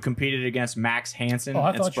 who competed against Max Hansen Oh, I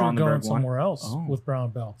at thought you were Sprawlenberg going 1. somewhere else Oh. with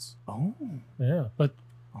brown belts. Oh. Yeah, but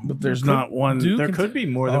But there's not one. There could be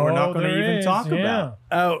more that we're not going to even talk about.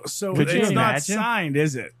 Oh, so Could you it's not imagine? signed,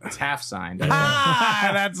 is it? It's half signed. That's why.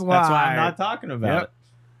 That's why I'm not talking about it.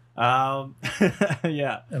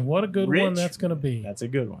 Yeah. And what a good Rich. one that's going to be. That's a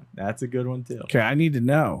good one. That's a good one, too. Okay, I need to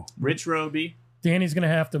know. Rich Roby. Danny's going to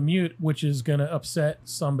have to mute, which is going to upset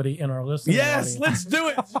somebody in our listening Yes, audience. let's do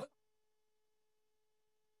it.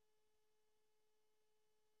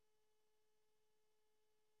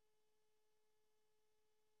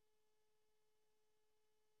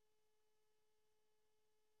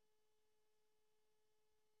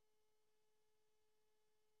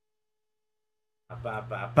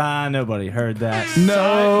 Nobody heard that.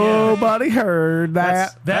 Nobody heard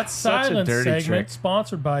that. That's such a silent dirty segment trick.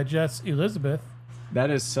 sponsored by Jess Elizabeth. That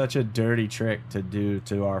is such a dirty trick to do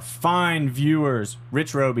to our fine viewers.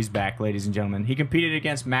 Rich Roby's back, ladies and gentlemen. He competed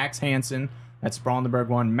against Max Hansen at Sprawlenberg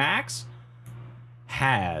 1. Max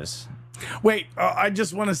has... Wait, I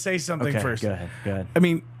just want to say something first. Go ahead. I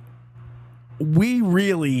mean, we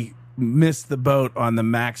really missed the boat on the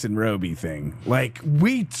Max and Roby thing. Like,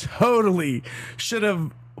 we totally should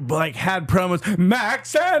have had promos.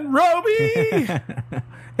 Max and Roby.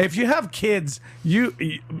 If you have kids,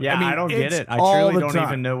 I don't get it's it. I all truly the don't time.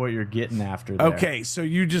 even know what you're getting after there. Okay, so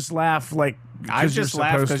you just laugh like I 'cause you're just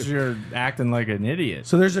laugh supposed because to. you're acting like an idiot.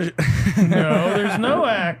 So there's a No, there's no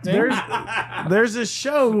acting. there's a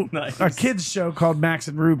show, Nice. a kids show called Max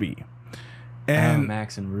and Ruby, and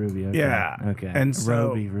Max and Ruby. Okay. Yeah, Okay. and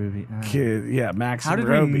so- Ruby. Max How and did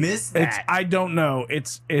we Roby. miss that? It's, I don't know.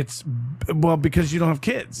 It's well because you don't have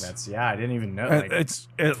kids. I didn't even know.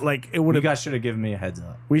 Like, It would you have. guys should have given me a heads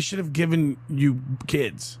up. We should have given you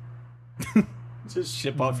kids. Just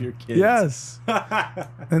ship off your kids. Yes,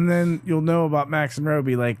 and then you'll know about Max and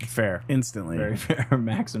Roby Fair. instantly. Very fair.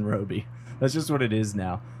 Max and Roby. That's just what it is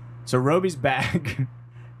now. So Roby's back.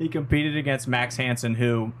 He competed against Max Hansen,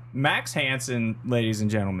 who Max Hansen, ladies and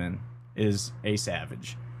gentlemen, is a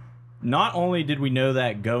savage. Not only did we know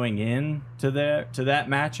that going in to that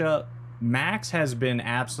matchup, Max has been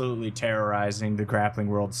absolutely terrorizing the grappling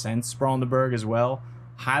world since Sprawlenberg as well.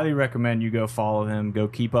 Highly recommend you go follow him, go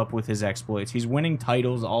keep up with his exploits. He's winning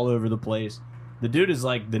titles all over the place. The dude is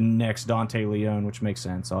like the next Dante Leone, which makes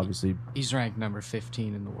sense, obviously. He's ranked number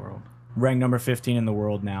 15 in the world. Ranked number 15 in the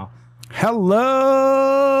world now.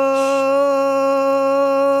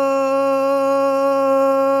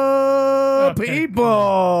 Hello, Okay.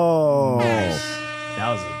 people.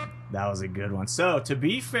 That was a good one. So, to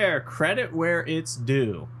be fair, credit where it's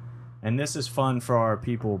due. And this is fun for our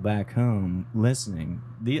people back home listening.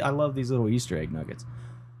 I love these little Easter egg nuggets.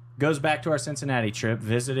 Goes back to our Cincinnati trip,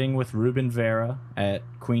 visiting with Ruben Vera at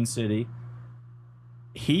Queen City.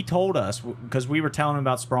 He told us, because we were telling him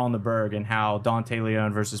about Sprawlenberg and how Dante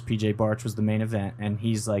Leone versus PJ Barch was the main event. And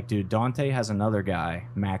he's like, dude, Dante has another guy,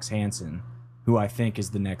 Max Hansen, who I think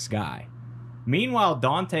is the next guy. Meanwhile,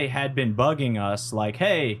 Dante had been bugging us like,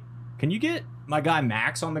 hey, can you get my guy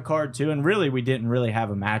Max on the card too? And really, we didn't really have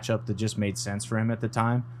a matchup that just made sense for him at the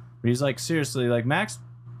time. But he's like, seriously, like, Max,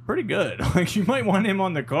 pretty good. Like, you might want him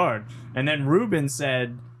on the card. And then Ruben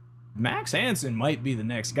said, Max Hansen might be the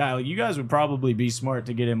next guy. Like, you guys would probably be smart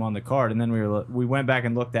to get him on the card. And then we went back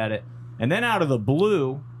and looked at it. And then out of the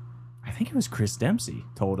blue, I think it was Chris Dempsey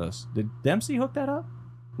told us. Did Dempsey hook that up?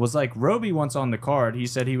 Was like, Roby once on the card. He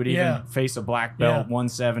said he would even face a black belt,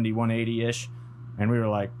 170, 180-ish. And we were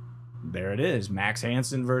like, there it is. Max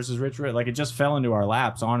Hansen versus Rich Ritt. Like, it just fell into our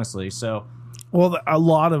laps, honestly. So, Well, a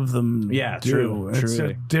lot of them do. True, It's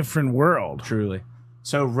truly. a different world. Truly.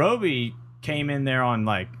 So, Roby came in there on,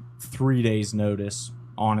 like, 3 days' notice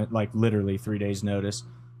on it, like, literally 3 days' notice.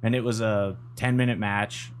 And it was a 10-minute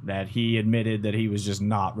match that he admitted that he was just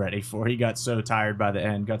not ready for. He got so tired by the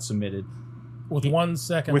end, got submitted. With 1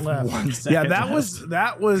 second With left. 1 second Yeah, that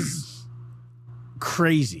left. was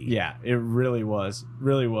crazy. Yeah, it really was.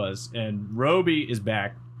 Really was. And Roby is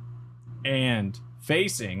back and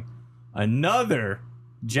facing another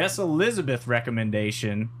Jess Elizabeth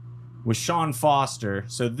recommendation with Sean Foster.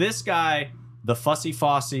 So this guy, the Fussy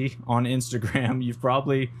Fossy on Instagram, you've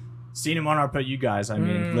probably Seen him on our post. You guys, I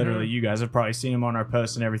mean, literally, you guys have probably seen him on our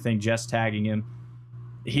posts and everything, just tagging him.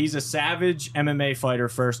 He's a savage MMA fighter,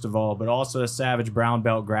 first of all, but also a savage brown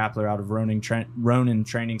belt grappler out of Ronin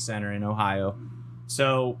Training Center in Ohio.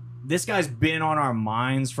 So this guy's been on our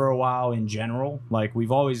minds for a while in general. Like,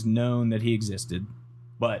 we've always known that he existed,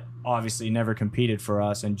 but obviously never competed for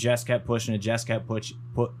us, and Jess kept pushing it. Jess kept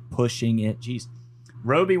pushing it. Jeez.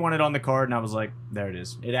 Roby wanted on the card, and I was like, there it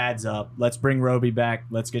is. It adds up. Let's bring Roby back.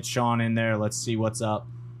 Let's get Sean in there. Let's see what's up.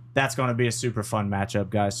 That's going to be a super fun matchup,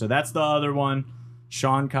 guys. So that's the other one.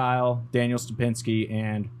 Sean Kyle, Daniel Stupinski,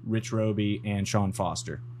 and Rich Roby, and Sean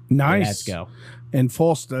Foster. Nice. Let's go. And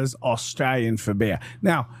Foster's Australian for beer.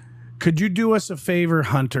 Now, could you do us a favor,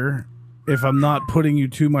 Hunter, if I'm not putting you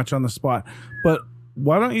too much on the spot, but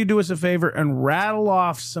why don't you do us a favor and rattle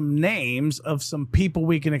off some names of some people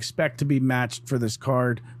we can expect to be matched for this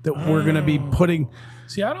card that we're going to be putting.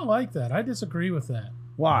 See, I don't like that. I disagree with that.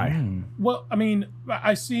 Why? Well, I mean,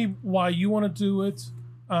 I see why you want to do it.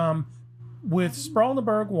 With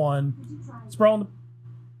Sprawlenberg 1,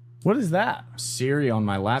 What is that? Siri on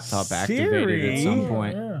my laptop activated at some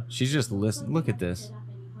point. Yeah. She's just listening. Look at this.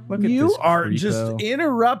 Look at You this are creepo. just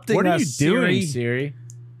interrupting What are you us, doing, Siri. Siri?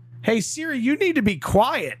 Hey, Siri, you need to be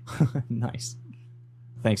quiet. Nice.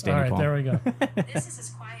 Thanks, All Danny right, Paul. there we go. This is as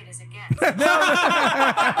quiet as it gets.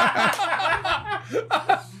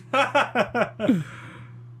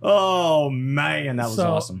 Oh, man, that was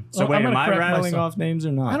So, awesome. So, I'm wait, gonna am I correct rattling myself. off names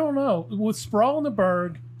or not? I don't know. With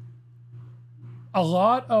Sprawlenberg, a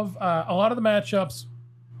lot of the matchups,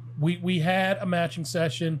 we had a matching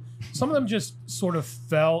session. Some of them just sort of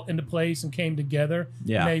fell into place and came together.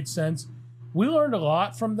 Yeah. Made sense. We learned a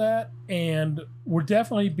lot from that, and we're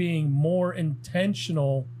definitely being more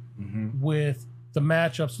intentional with the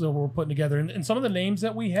matchups that we're putting together. And some of the names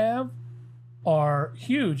that we have are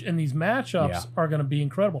huge, and these matchups are going to be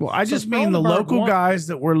incredible. Well, I just mean the Sprawlenberg local won- guys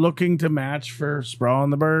that we're looking to match for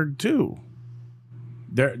Sprawlenberg too.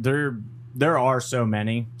 There are so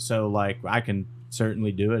many. So, like, I can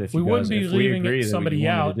certainly do it if We you wouldn't guys, be if we leaving agree that somebody you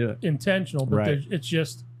want me out to do it. intentional, but Right. it's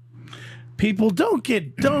just People, don't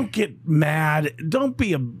get mad. Don't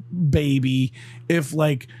be a baby if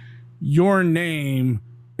like your name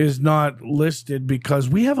is not listed, because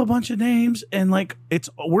we have a bunch of names and like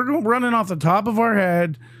we're running off the top of our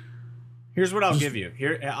head. Here's what I'll give you.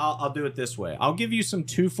 Here, I'll do it this way. I'll give you some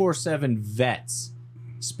 247 vets.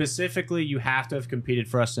 Specifically, you have to have competed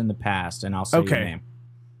for us in the past, and I'll say your name.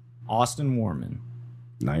 Austin Warman,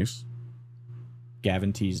 Nice.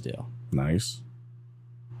 Gavin Teasdale, Nice.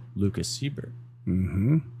 Lucas Siebert,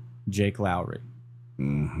 Mm-hmm. Jake Lowry,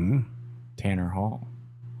 Mm-hmm. Tanner Hall.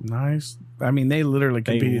 Nice. I mean, they literally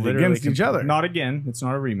competed against each other. Not again. It's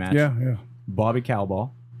not a rematch. Yeah. Bobby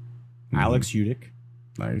Cowball, Alex Udick.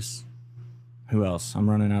 Nice. Who else? I'm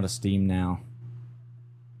running out of steam now.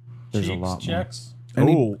 There's a Cheeks, lot more. checks.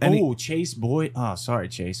 Chase Boyd. Oh, sorry,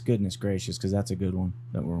 Chase. Goodness gracious, because that's a good one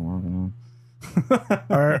that we're working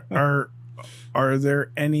on. Are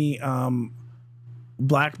there any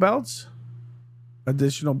black belts?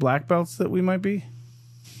 Additional black belts that we might be?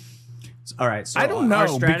 All right. So I don't know. our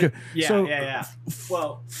strategy. Because, Yeah.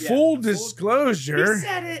 Well, full disclosure. He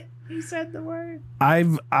said it. He said the word.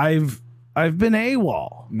 I've been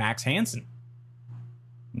AWOL. Max Hansen.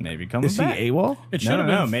 Maybe coming Is he back. AWOL? It should No, have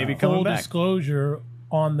no, been maybe full coming back. disclosure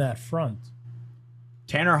on that front.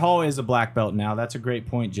 Tanner Hall is a black belt now. That's a great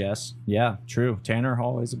point, Jess. Yeah, true. Tanner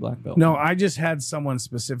Hall is a black belt. No, I just had someone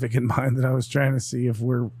specific in mind that I was trying to see if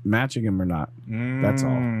we're matching him or not. That's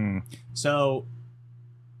all. So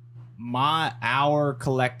our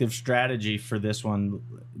collective strategy for this one,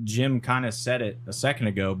 Jim kind of said it a second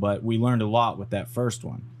ago, but we learned a lot with that first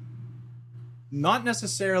one. Not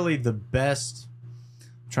necessarily the best.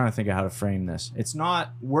 I'm trying to think of how to frame this. It's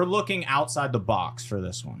not, we're looking outside the box for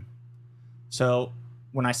this one. So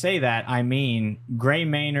when I say that, I mean Gray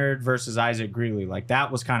Maynard versus Isaac Greeley. Like,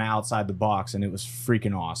 that was kind of outside the box, and it was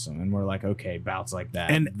freaking awesome. And we're like, okay, bouts like that.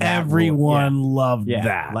 And that everyone ruled. loved Yeah,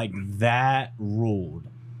 that. like that ruled.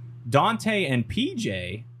 Dante and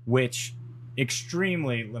PJ, which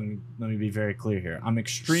extremely, let me be very clear here. I'm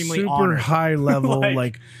extremely super honored. high level.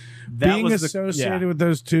 like that being was associated with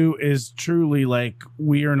those two is truly like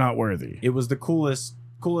we are not worthy. It was the coolest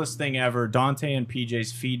thing ever. Dante and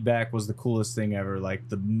PJ's feedback was the coolest thing ever. Like,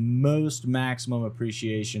 the most maximum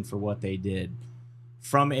appreciation for what they did.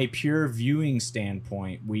 From a pure viewing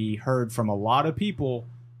standpoint, we heard from a lot of people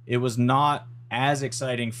it was not as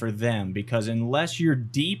exciting for them, because unless you're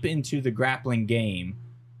deep into the grappling game,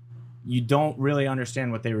 you don't really understand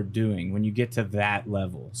what they were doing when you get to that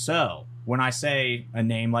level. So when I say a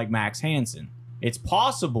name like Max Hansen, it's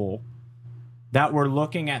possible that we're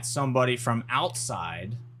looking at somebody from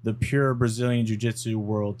outside the pure Brazilian Jiu-Jitsu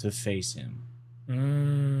world to face him.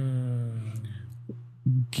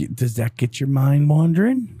 Does that get your mind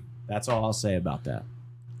wandering? That's all I'll say about that.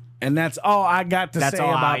 And that's all I got to That's say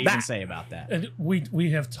all about I that. even say about that. And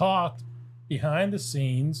we have talked behind the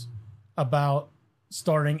scenes about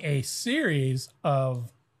starting a series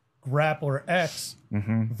of Grappler X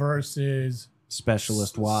versus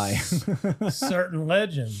Specialist Y. certain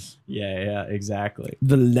legends. Yeah, exactly.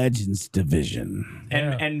 The Legends division.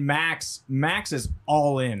 And Max is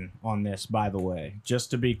all in on this, by the way, just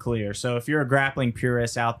to be clear. So if you're a grappling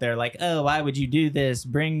purist out there like, oh, why would you do this?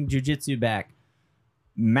 Bring jiu-jitsu back.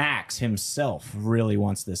 Max himself really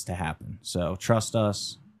wants this to happen. So trust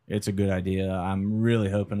us. It's a good idea. I'm really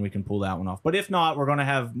hoping we can pull that one off. But if not, we're going to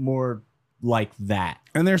have more like that.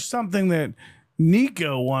 And there's something that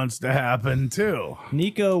Nico wants to happen too.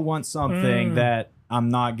 Nico wants something that I'm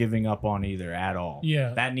not giving up on either at all.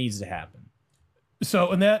 Yeah. That needs to happen.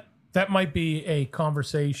 So, and that might be a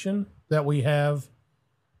conversation that we have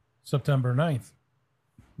September 9th.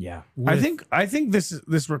 Yeah. I think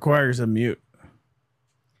this requires a mute.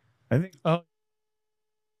 I think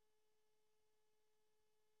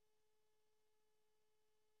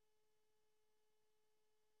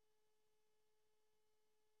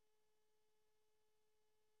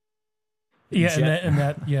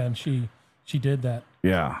Yeah, and she did that.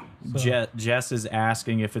 yeah. So. Jess is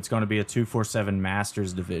asking if it's going to be a 247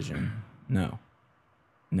 Masters division. No,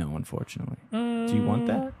 unfortunately. Do you want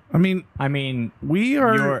that? I mean, we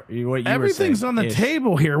are what you were everything's saying on the is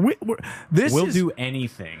table here. We'll do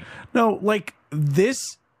anything. No, like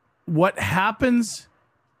this. What happens?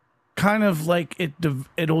 Kind of like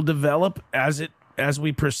it'll develop as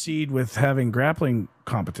we proceed with having grappling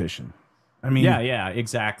competition. I mean, Yeah,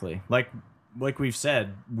 exactly. Like we've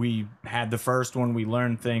said, we had the first one. We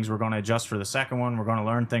learned things. We're going to adjust for the second one. We're going to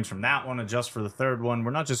learn things from that one. Adjust for the third one.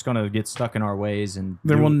 We're not just going to get stuck in our ways. And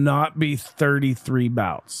there will not be 33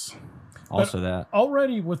 bouts. Also that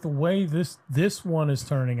already with the way this one is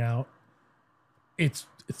turning out, it's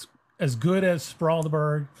as good as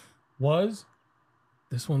Sprallenberg was.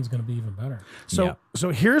 This one's going to be even better. So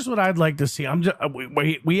here's what I'd like to see. I'm just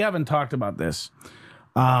we haven't talked about this.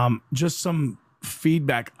 Just some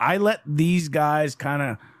feedback. I let these guys kind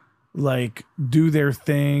of like do their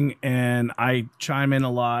thing, and I chime in a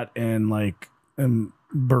lot and like and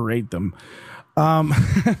berate them. But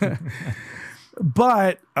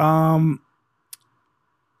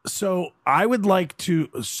so I would like to.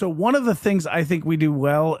 So one of the things I think we do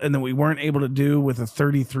well, and that we weren't able to do with a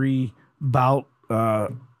 33 bout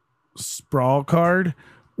sprawl card,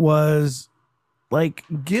 was like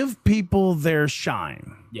give people their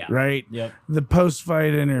shine. Yeah. Right. Yep. The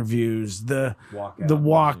post-fight interviews, the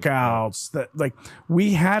walkouts. That like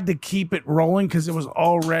we had to keep it rolling because it was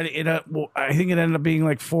already. I think it ended up being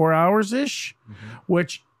like 4 hours ish,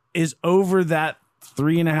 which is over that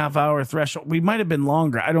 3.5 hour threshold. We might have been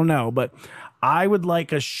longer. I don't know, but I would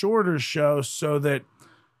like a shorter show so that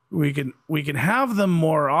we can have them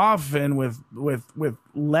more often with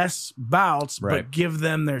less bouts, but give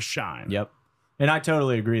them their shine. Yep. And I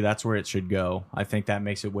totally agree. That's where it should go. I think that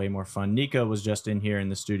makes it way more fun. Nico was just in here in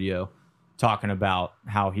the studio talking about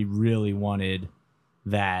how he really wanted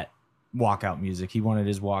that walkout music. He wanted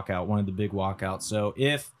his walkout, wanted the big walkout. So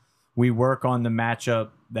if we work on the matchup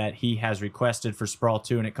that he has requested for Sprawl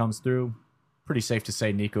 2 and it comes through, pretty safe to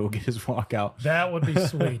say Nico will get his walkout. That would be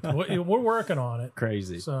sweet. We're working on it.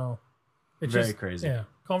 Crazy. So it's Very just, crazy. Yeah.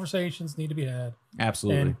 Conversations need to be had.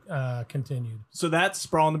 Absolutely. And continued. So that's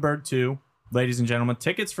Sprawl on the Bird 2. Ladies and gentlemen,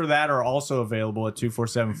 tickets for that are also available at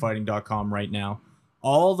 247fighting.com right now.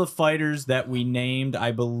 All the fighters that we named,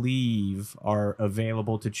 I believe, are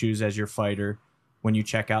available to choose as your fighter when you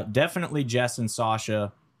check out. Definitely Jess and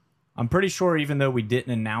Sasha. I'm pretty sure even though we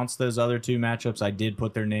didn't announce those other two matchups, I did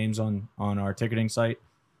put their names on our ticketing site.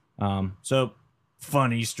 So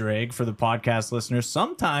fun Easter egg for the podcast listeners.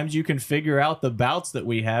 Sometimes you can figure out the bouts that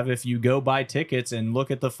we have if you go buy tickets and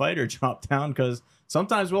look at the fighter drop down, because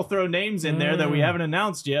sometimes we'll throw names in there that we haven't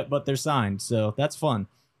announced yet, but they're signed. So that's fun.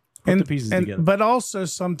 Put the pieces together. But also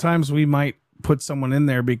sometimes we might put someone in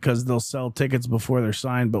there because they'll sell tickets before they're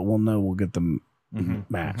signed, but we'll get them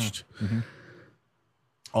matched.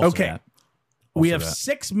 Okay. We have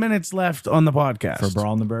 6 minutes left on the podcast. For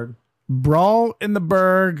Brawl in the Berg? Brawl in the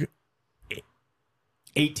Berg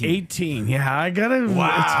 18. 18. Yeah, I gotta.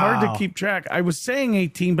 Wow. It's hard to keep track. I was saying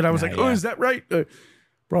 18, but I was Yeah. is that right?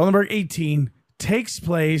 Brawl in the Berg 18 takes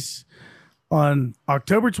place on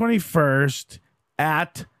October 21st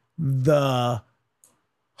at the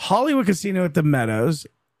Hollywood Casino at the Meadows.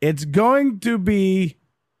 It's going to be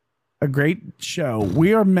a great show.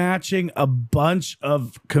 We are matching a bunch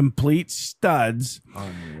of complete studs,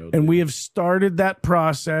 and we have started that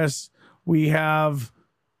process. We have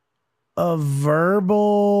a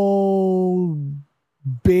verbal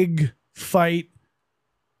big fight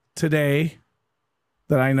today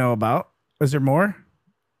that I know about. Is there more?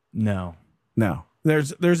 No. No.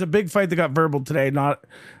 There's a big fight that got verbal today. I'm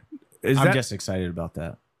just excited about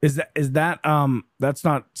that. Is that that's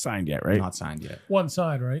not signed yet, right? Not signed yet. One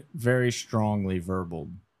side, right? Very strongly verbal.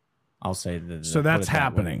 I'll say that. So that's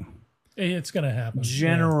happening. It's going to happen.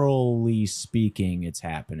 Generally speaking, it's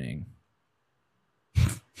happening.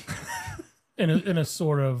 In a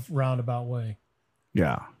sort of roundabout way.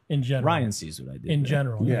 Yeah. In general. Ryan sees what I did. In there.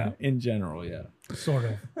 general. Yeah. In general, yeah. Sort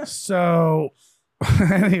of. So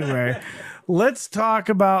anyway, let's talk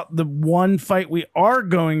about the one fight we are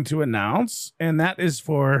going to announce, and that is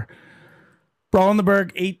for Brawl in the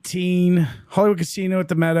Berg 18, Hollywood Casino at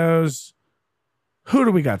the Meadows. Who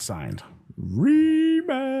do we got signed?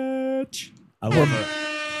 Rematch. I love it.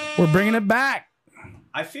 We're bringing it back.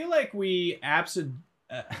 I feel like we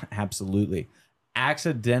absolutely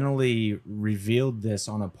accidentally revealed this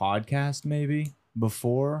on a podcast maybe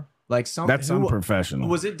before. Like That's unprofessional.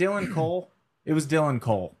 Was it Dylan Cole? It was Dylan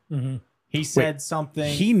Cole. Mm-hmm. He said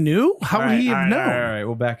something. He knew? How would he have known? All right,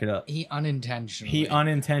 we'll back it up. He unintentionally. He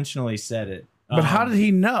unintentionally said it. But how did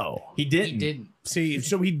he know? He didn't. He didn't. See,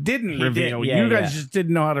 so he didn't He reveal. did, yeah, you guys just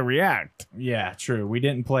didn't know how to react. Yeah, true. We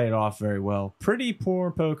didn't play it off very well. Pretty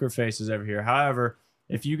poor poker faces over here. However,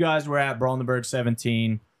 if you guys were at Brawl in the Berg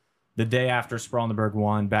 17, the day after Sprawl in the Berg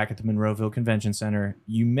 1, back at the Monroeville Convention Center,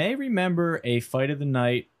 you may remember a fight of the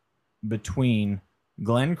night between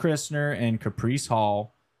Glenn Christner and Caprice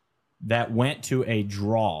Hall that went to a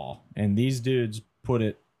draw. And these dudes put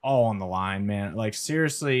it all on the line, man. Like,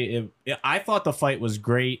 seriously, I thought the fight was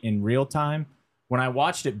great in real time. When I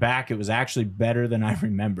watched it back, it was actually better than I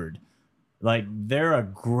remembered. Like, they're a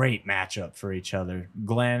great matchup for each other.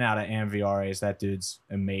 Glenn out of Amviares, that dude's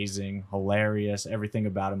amazing, hilarious, everything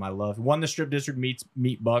about him I love. Won the Strip District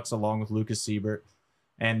Meat Bucks along with Lucas Siebert.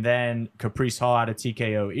 And then Caprice Hall out of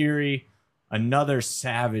TKO Erie, another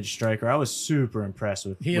savage striker. I was super impressed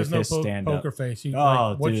with He has with no his stand-up. poker face.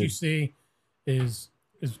 What dude. you see is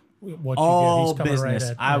what All you get. He's coming business.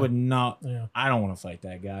 right at. I would not. Yeah. I don't want to fight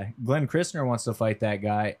that guy. Glenn Christner wants to fight that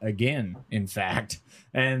guy again, in fact,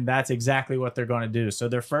 and that's exactly what they're going to do. So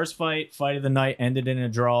their first fight of the night, ended in a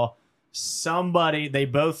draw. They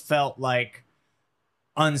both felt like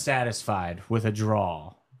unsatisfied with a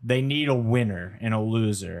draw. They need a winner and a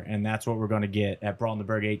loser, and that's what we're going to get at Brawl in the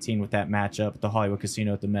Berg 18 with that matchup at the Hollywood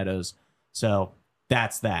Casino at the Meadows. So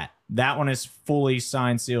that's that. That one is fully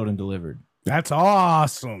signed, sealed, and delivered. That's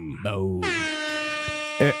awesome. Oh.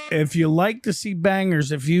 If you like to see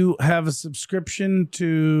bangers, if you have a subscription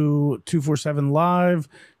to 247 Live,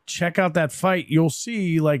 check out that fight. You'll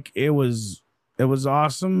see like it was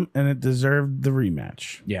awesome and it deserved the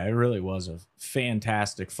rematch. Yeah, it really was a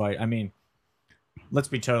fantastic fight. I mean, let's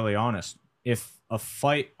be totally honest. If a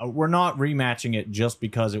fight, we're not rematching it just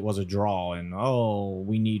because it was a draw and,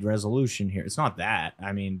 we need resolution here. It's not that.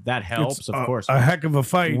 I mean, that helps, It's of course. a heck of a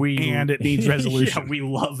fight, and it needs resolution. Yeah, we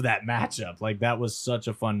love that matchup. Like, that was such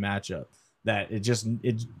a fun matchup that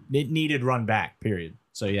it needed run back, period.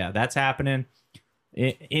 So, yeah, that's happening.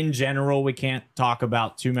 In general, we can't talk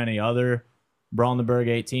about too many other Brawl in the Berg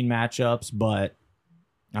 18 matchups, but,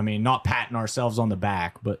 I mean, not patting ourselves on the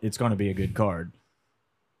back, but it's going to be a good card.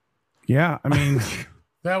 Yeah, I mean,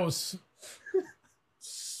 That was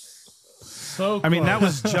so close. I mean that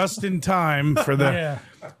was just in time for the Yeah.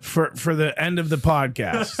 for the end of the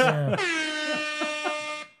podcast. Yeah.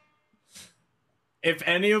 If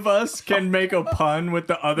any of us can make a pun with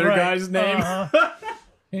the other Right. guy's name,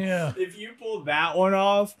 Yeah. if you pull that one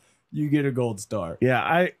off, you get a gold star.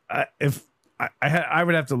 Yeah, I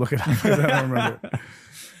would have to look it up because I don't remember.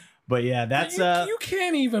 But yeah, that's You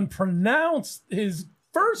can't even pronounce his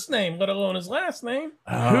first name, let alone his last name.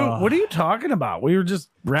 What are you talking about? We were just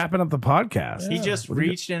wrapping up the podcast. he just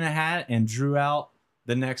reached in a hat and drew out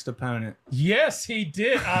the next opponent. Yes, he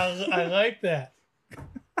did. I like that.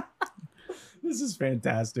 This is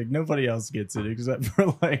fantastic. Nobody else gets it except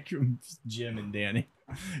for like Jim and Danny.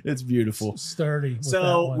 It's beautiful. Sturdy. with that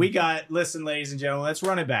So one. we got, listen, ladies and gentlemen, let's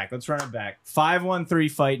run it back. 513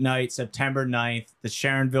 fight night, September 9th, the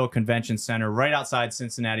Sharonville Convention Center, right outside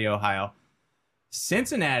Cincinnati, Ohio.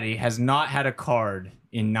 Cincinnati has not had a card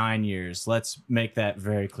in 9 years. Let's make that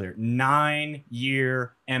very clear.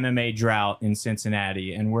 9-year MMA drought in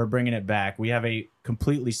Cincinnati, and we're bringing it back. We have a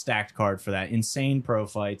completely stacked card for that. Insane pro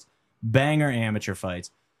fights, banger amateur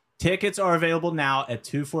fights. Tickets are available now at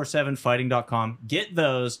 247fighting.com. Get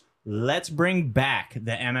those Let's bring back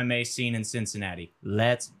the MMA scene in Cincinnati.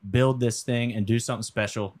 Let's build this thing and do something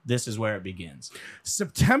special. This is where it begins.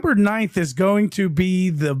 September 9th is going to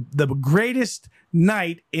be the greatest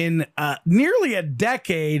night in nearly a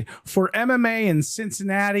decade for MMA in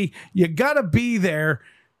Cincinnati. You got to be there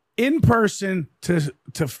in person to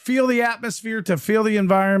feel the atmosphere, to feel the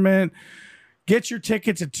environment. Get your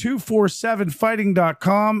tickets at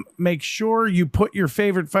 247fighting.com. Make sure you put your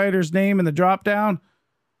favorite fighter's name in the drop down.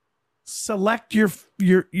 Select your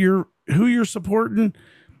who you're supporting,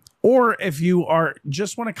 or if you are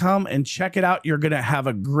just want to come and check it out, you're going to have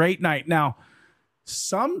a great night. Now,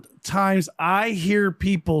 sometimes I hear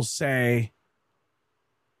people say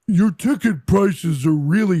your ticket prices are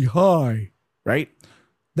really high, right?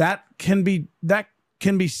 That can be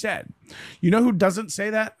said. You know who doesn't say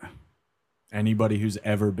that? Anybody who's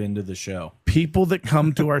ever been to the show. People that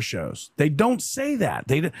come to our shows. They don't say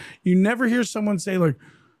that. You never hear someone say like,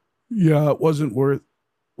 yeah, it wasn't worth.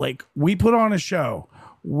 Like, we put on a show.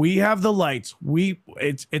 We have the lights.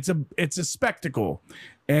 It's a spectacle.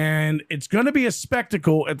 And it's going to be a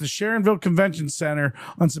spectacle at the Sharonville Convention Center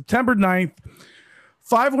on September 9th.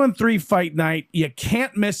 513 Fight Night. You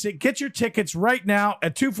can't miss it. Get your tickets right now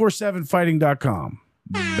at 247fighting.com.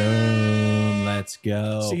 Boom. Let's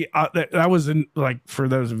go. See, that was like, for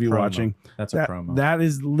those of you watching, That's a promo. That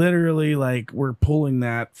is literally like we're pulling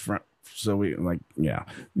that from. So we like, yeah,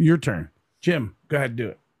 your turn. Jim, go ahead, do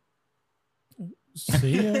it. See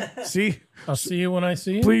you. See, I'll see you when I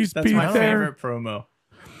see you. please That's be my there. favorite promo.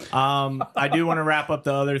 I do want to wrap up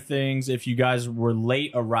the other things. If you guys were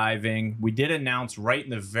late arriving, we did announce right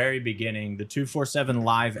in the very beginning the 247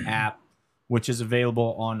 Live app, which is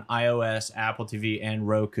available on iOS, Apple TV, and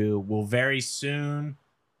Roku, will very soon,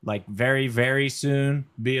 like very, very soon,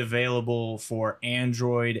 be available for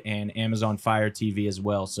Android and Amazon Fire TV as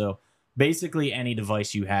well. So basically any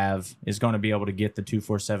device you have is going to be able to get the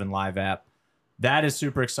 247 Live app. That is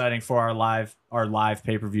super exciting for our live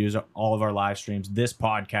pay-per-views, all of our live streams. This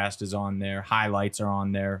podcast is on there. Highlights are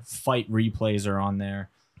on there. Fight replays are on there.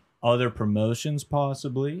 Other promotions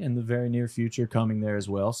possibly in the very near future coming there as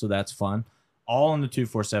well. So that's fun. All on the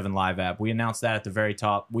 247 Live app. We announced that at the very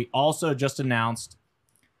top. We also just announced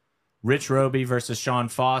Rich Roby versus Sean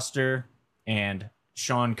Foster and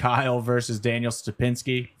Sean Kyle versus Daniel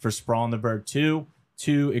Stupinski for Sprawl in the Berg 2.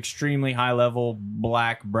 Two extremely high-level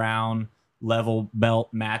black-brown level belt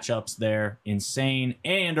matchups there. Insane.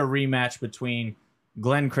 And a rematch between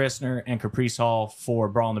Glenn Christner and Caprice Hall for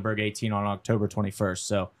Brawl in the Berg 18 on October 21st.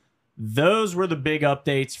 So those were the big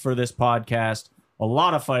updates for this podcast. A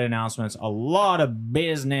lot of fight announcements, a lot of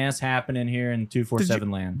business happening here in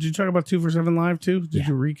 247 land. Did you talk about 247 Live too? Did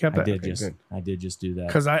you recap that? I did just do that.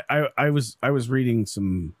 Because I was reading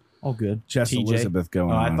some good. Jess TJ. Elizabeth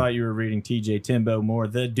going on. I thought you were reading TJ Timbo Moore,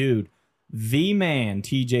 the dude, the man,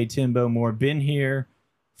 TJ Timbo Moore. Been here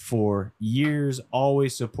for years,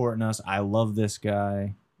 always supporting us. I love this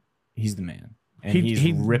guy. He's the man. And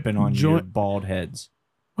he's ripping on your bald heads.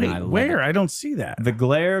 Wait, where? I don't see that. The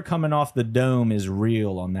glare coming off the dome is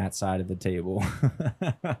real on that side of the table.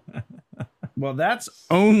 Well, that's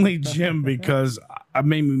only Jim because I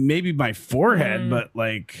mean maybe my forehead, but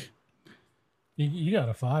like you got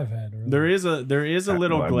a 5 head. Really. There is a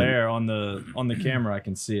little glare on the camera. I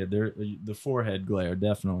can see it. The forehead glare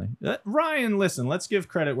definitely. Ryan, listen, let's give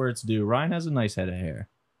credit where it's due. Ryan has a nice head of hair.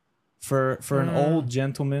 For an old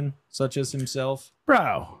gentleman such as himself,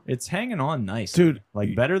 bro, it's hanging on nice, dude.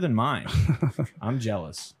 Like better than mine. I'm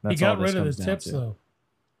jealous. He got rid of the tips though.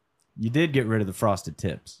 You did get rid of the frosted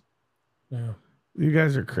tips. Yeah. You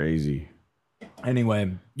guys are crazy.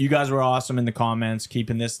 Anyway, you guys were awesome in the comments,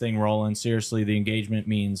 keeping this thing rolling. Seriously, the engagement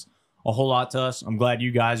means a whole lot to us. I'm glad you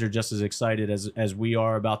guys are just as excited as we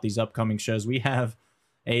are about these upcoming shows. We have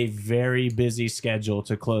a very busy schedule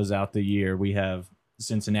to close out the year. We have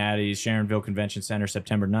Cincinnati's Sharonville Convention Center,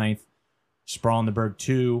 September 9th. Sprawl in the Berg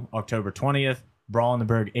 2, October 20th. Brawl in the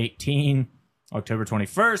Berg 18, October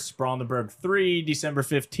 21st. Sprawl in the Berg 3, December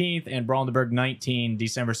 15th. And Brawl in the Berg 19,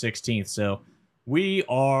 December 16th. So we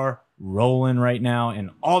are rolling right now, and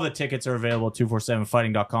all the tickets are available at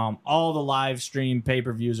 247fighting.com. All the live stream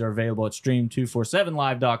pay-per-views are available at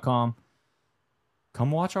stream247live.com.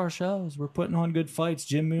 Come watch our shows. We're putting on good fights.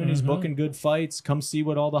 Jim Mooney's booking good fights. Come see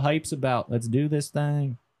what all the hype's about. Let's do this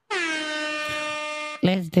thing.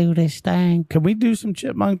 Let's do this thing. Can we do some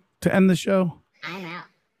Chipmunk to end the show? I'm out.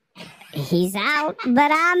 He's out,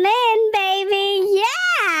 but I'm in, baby.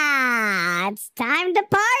 Yeah! It's time to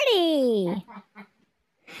party.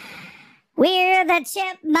 We're the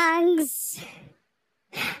Chipmunks.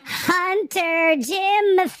 Hunter,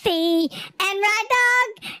 Jimothy, and Ride Dog.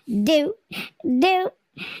 Do.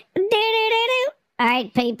 Do-do-do-do. All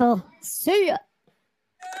right, people. See ya.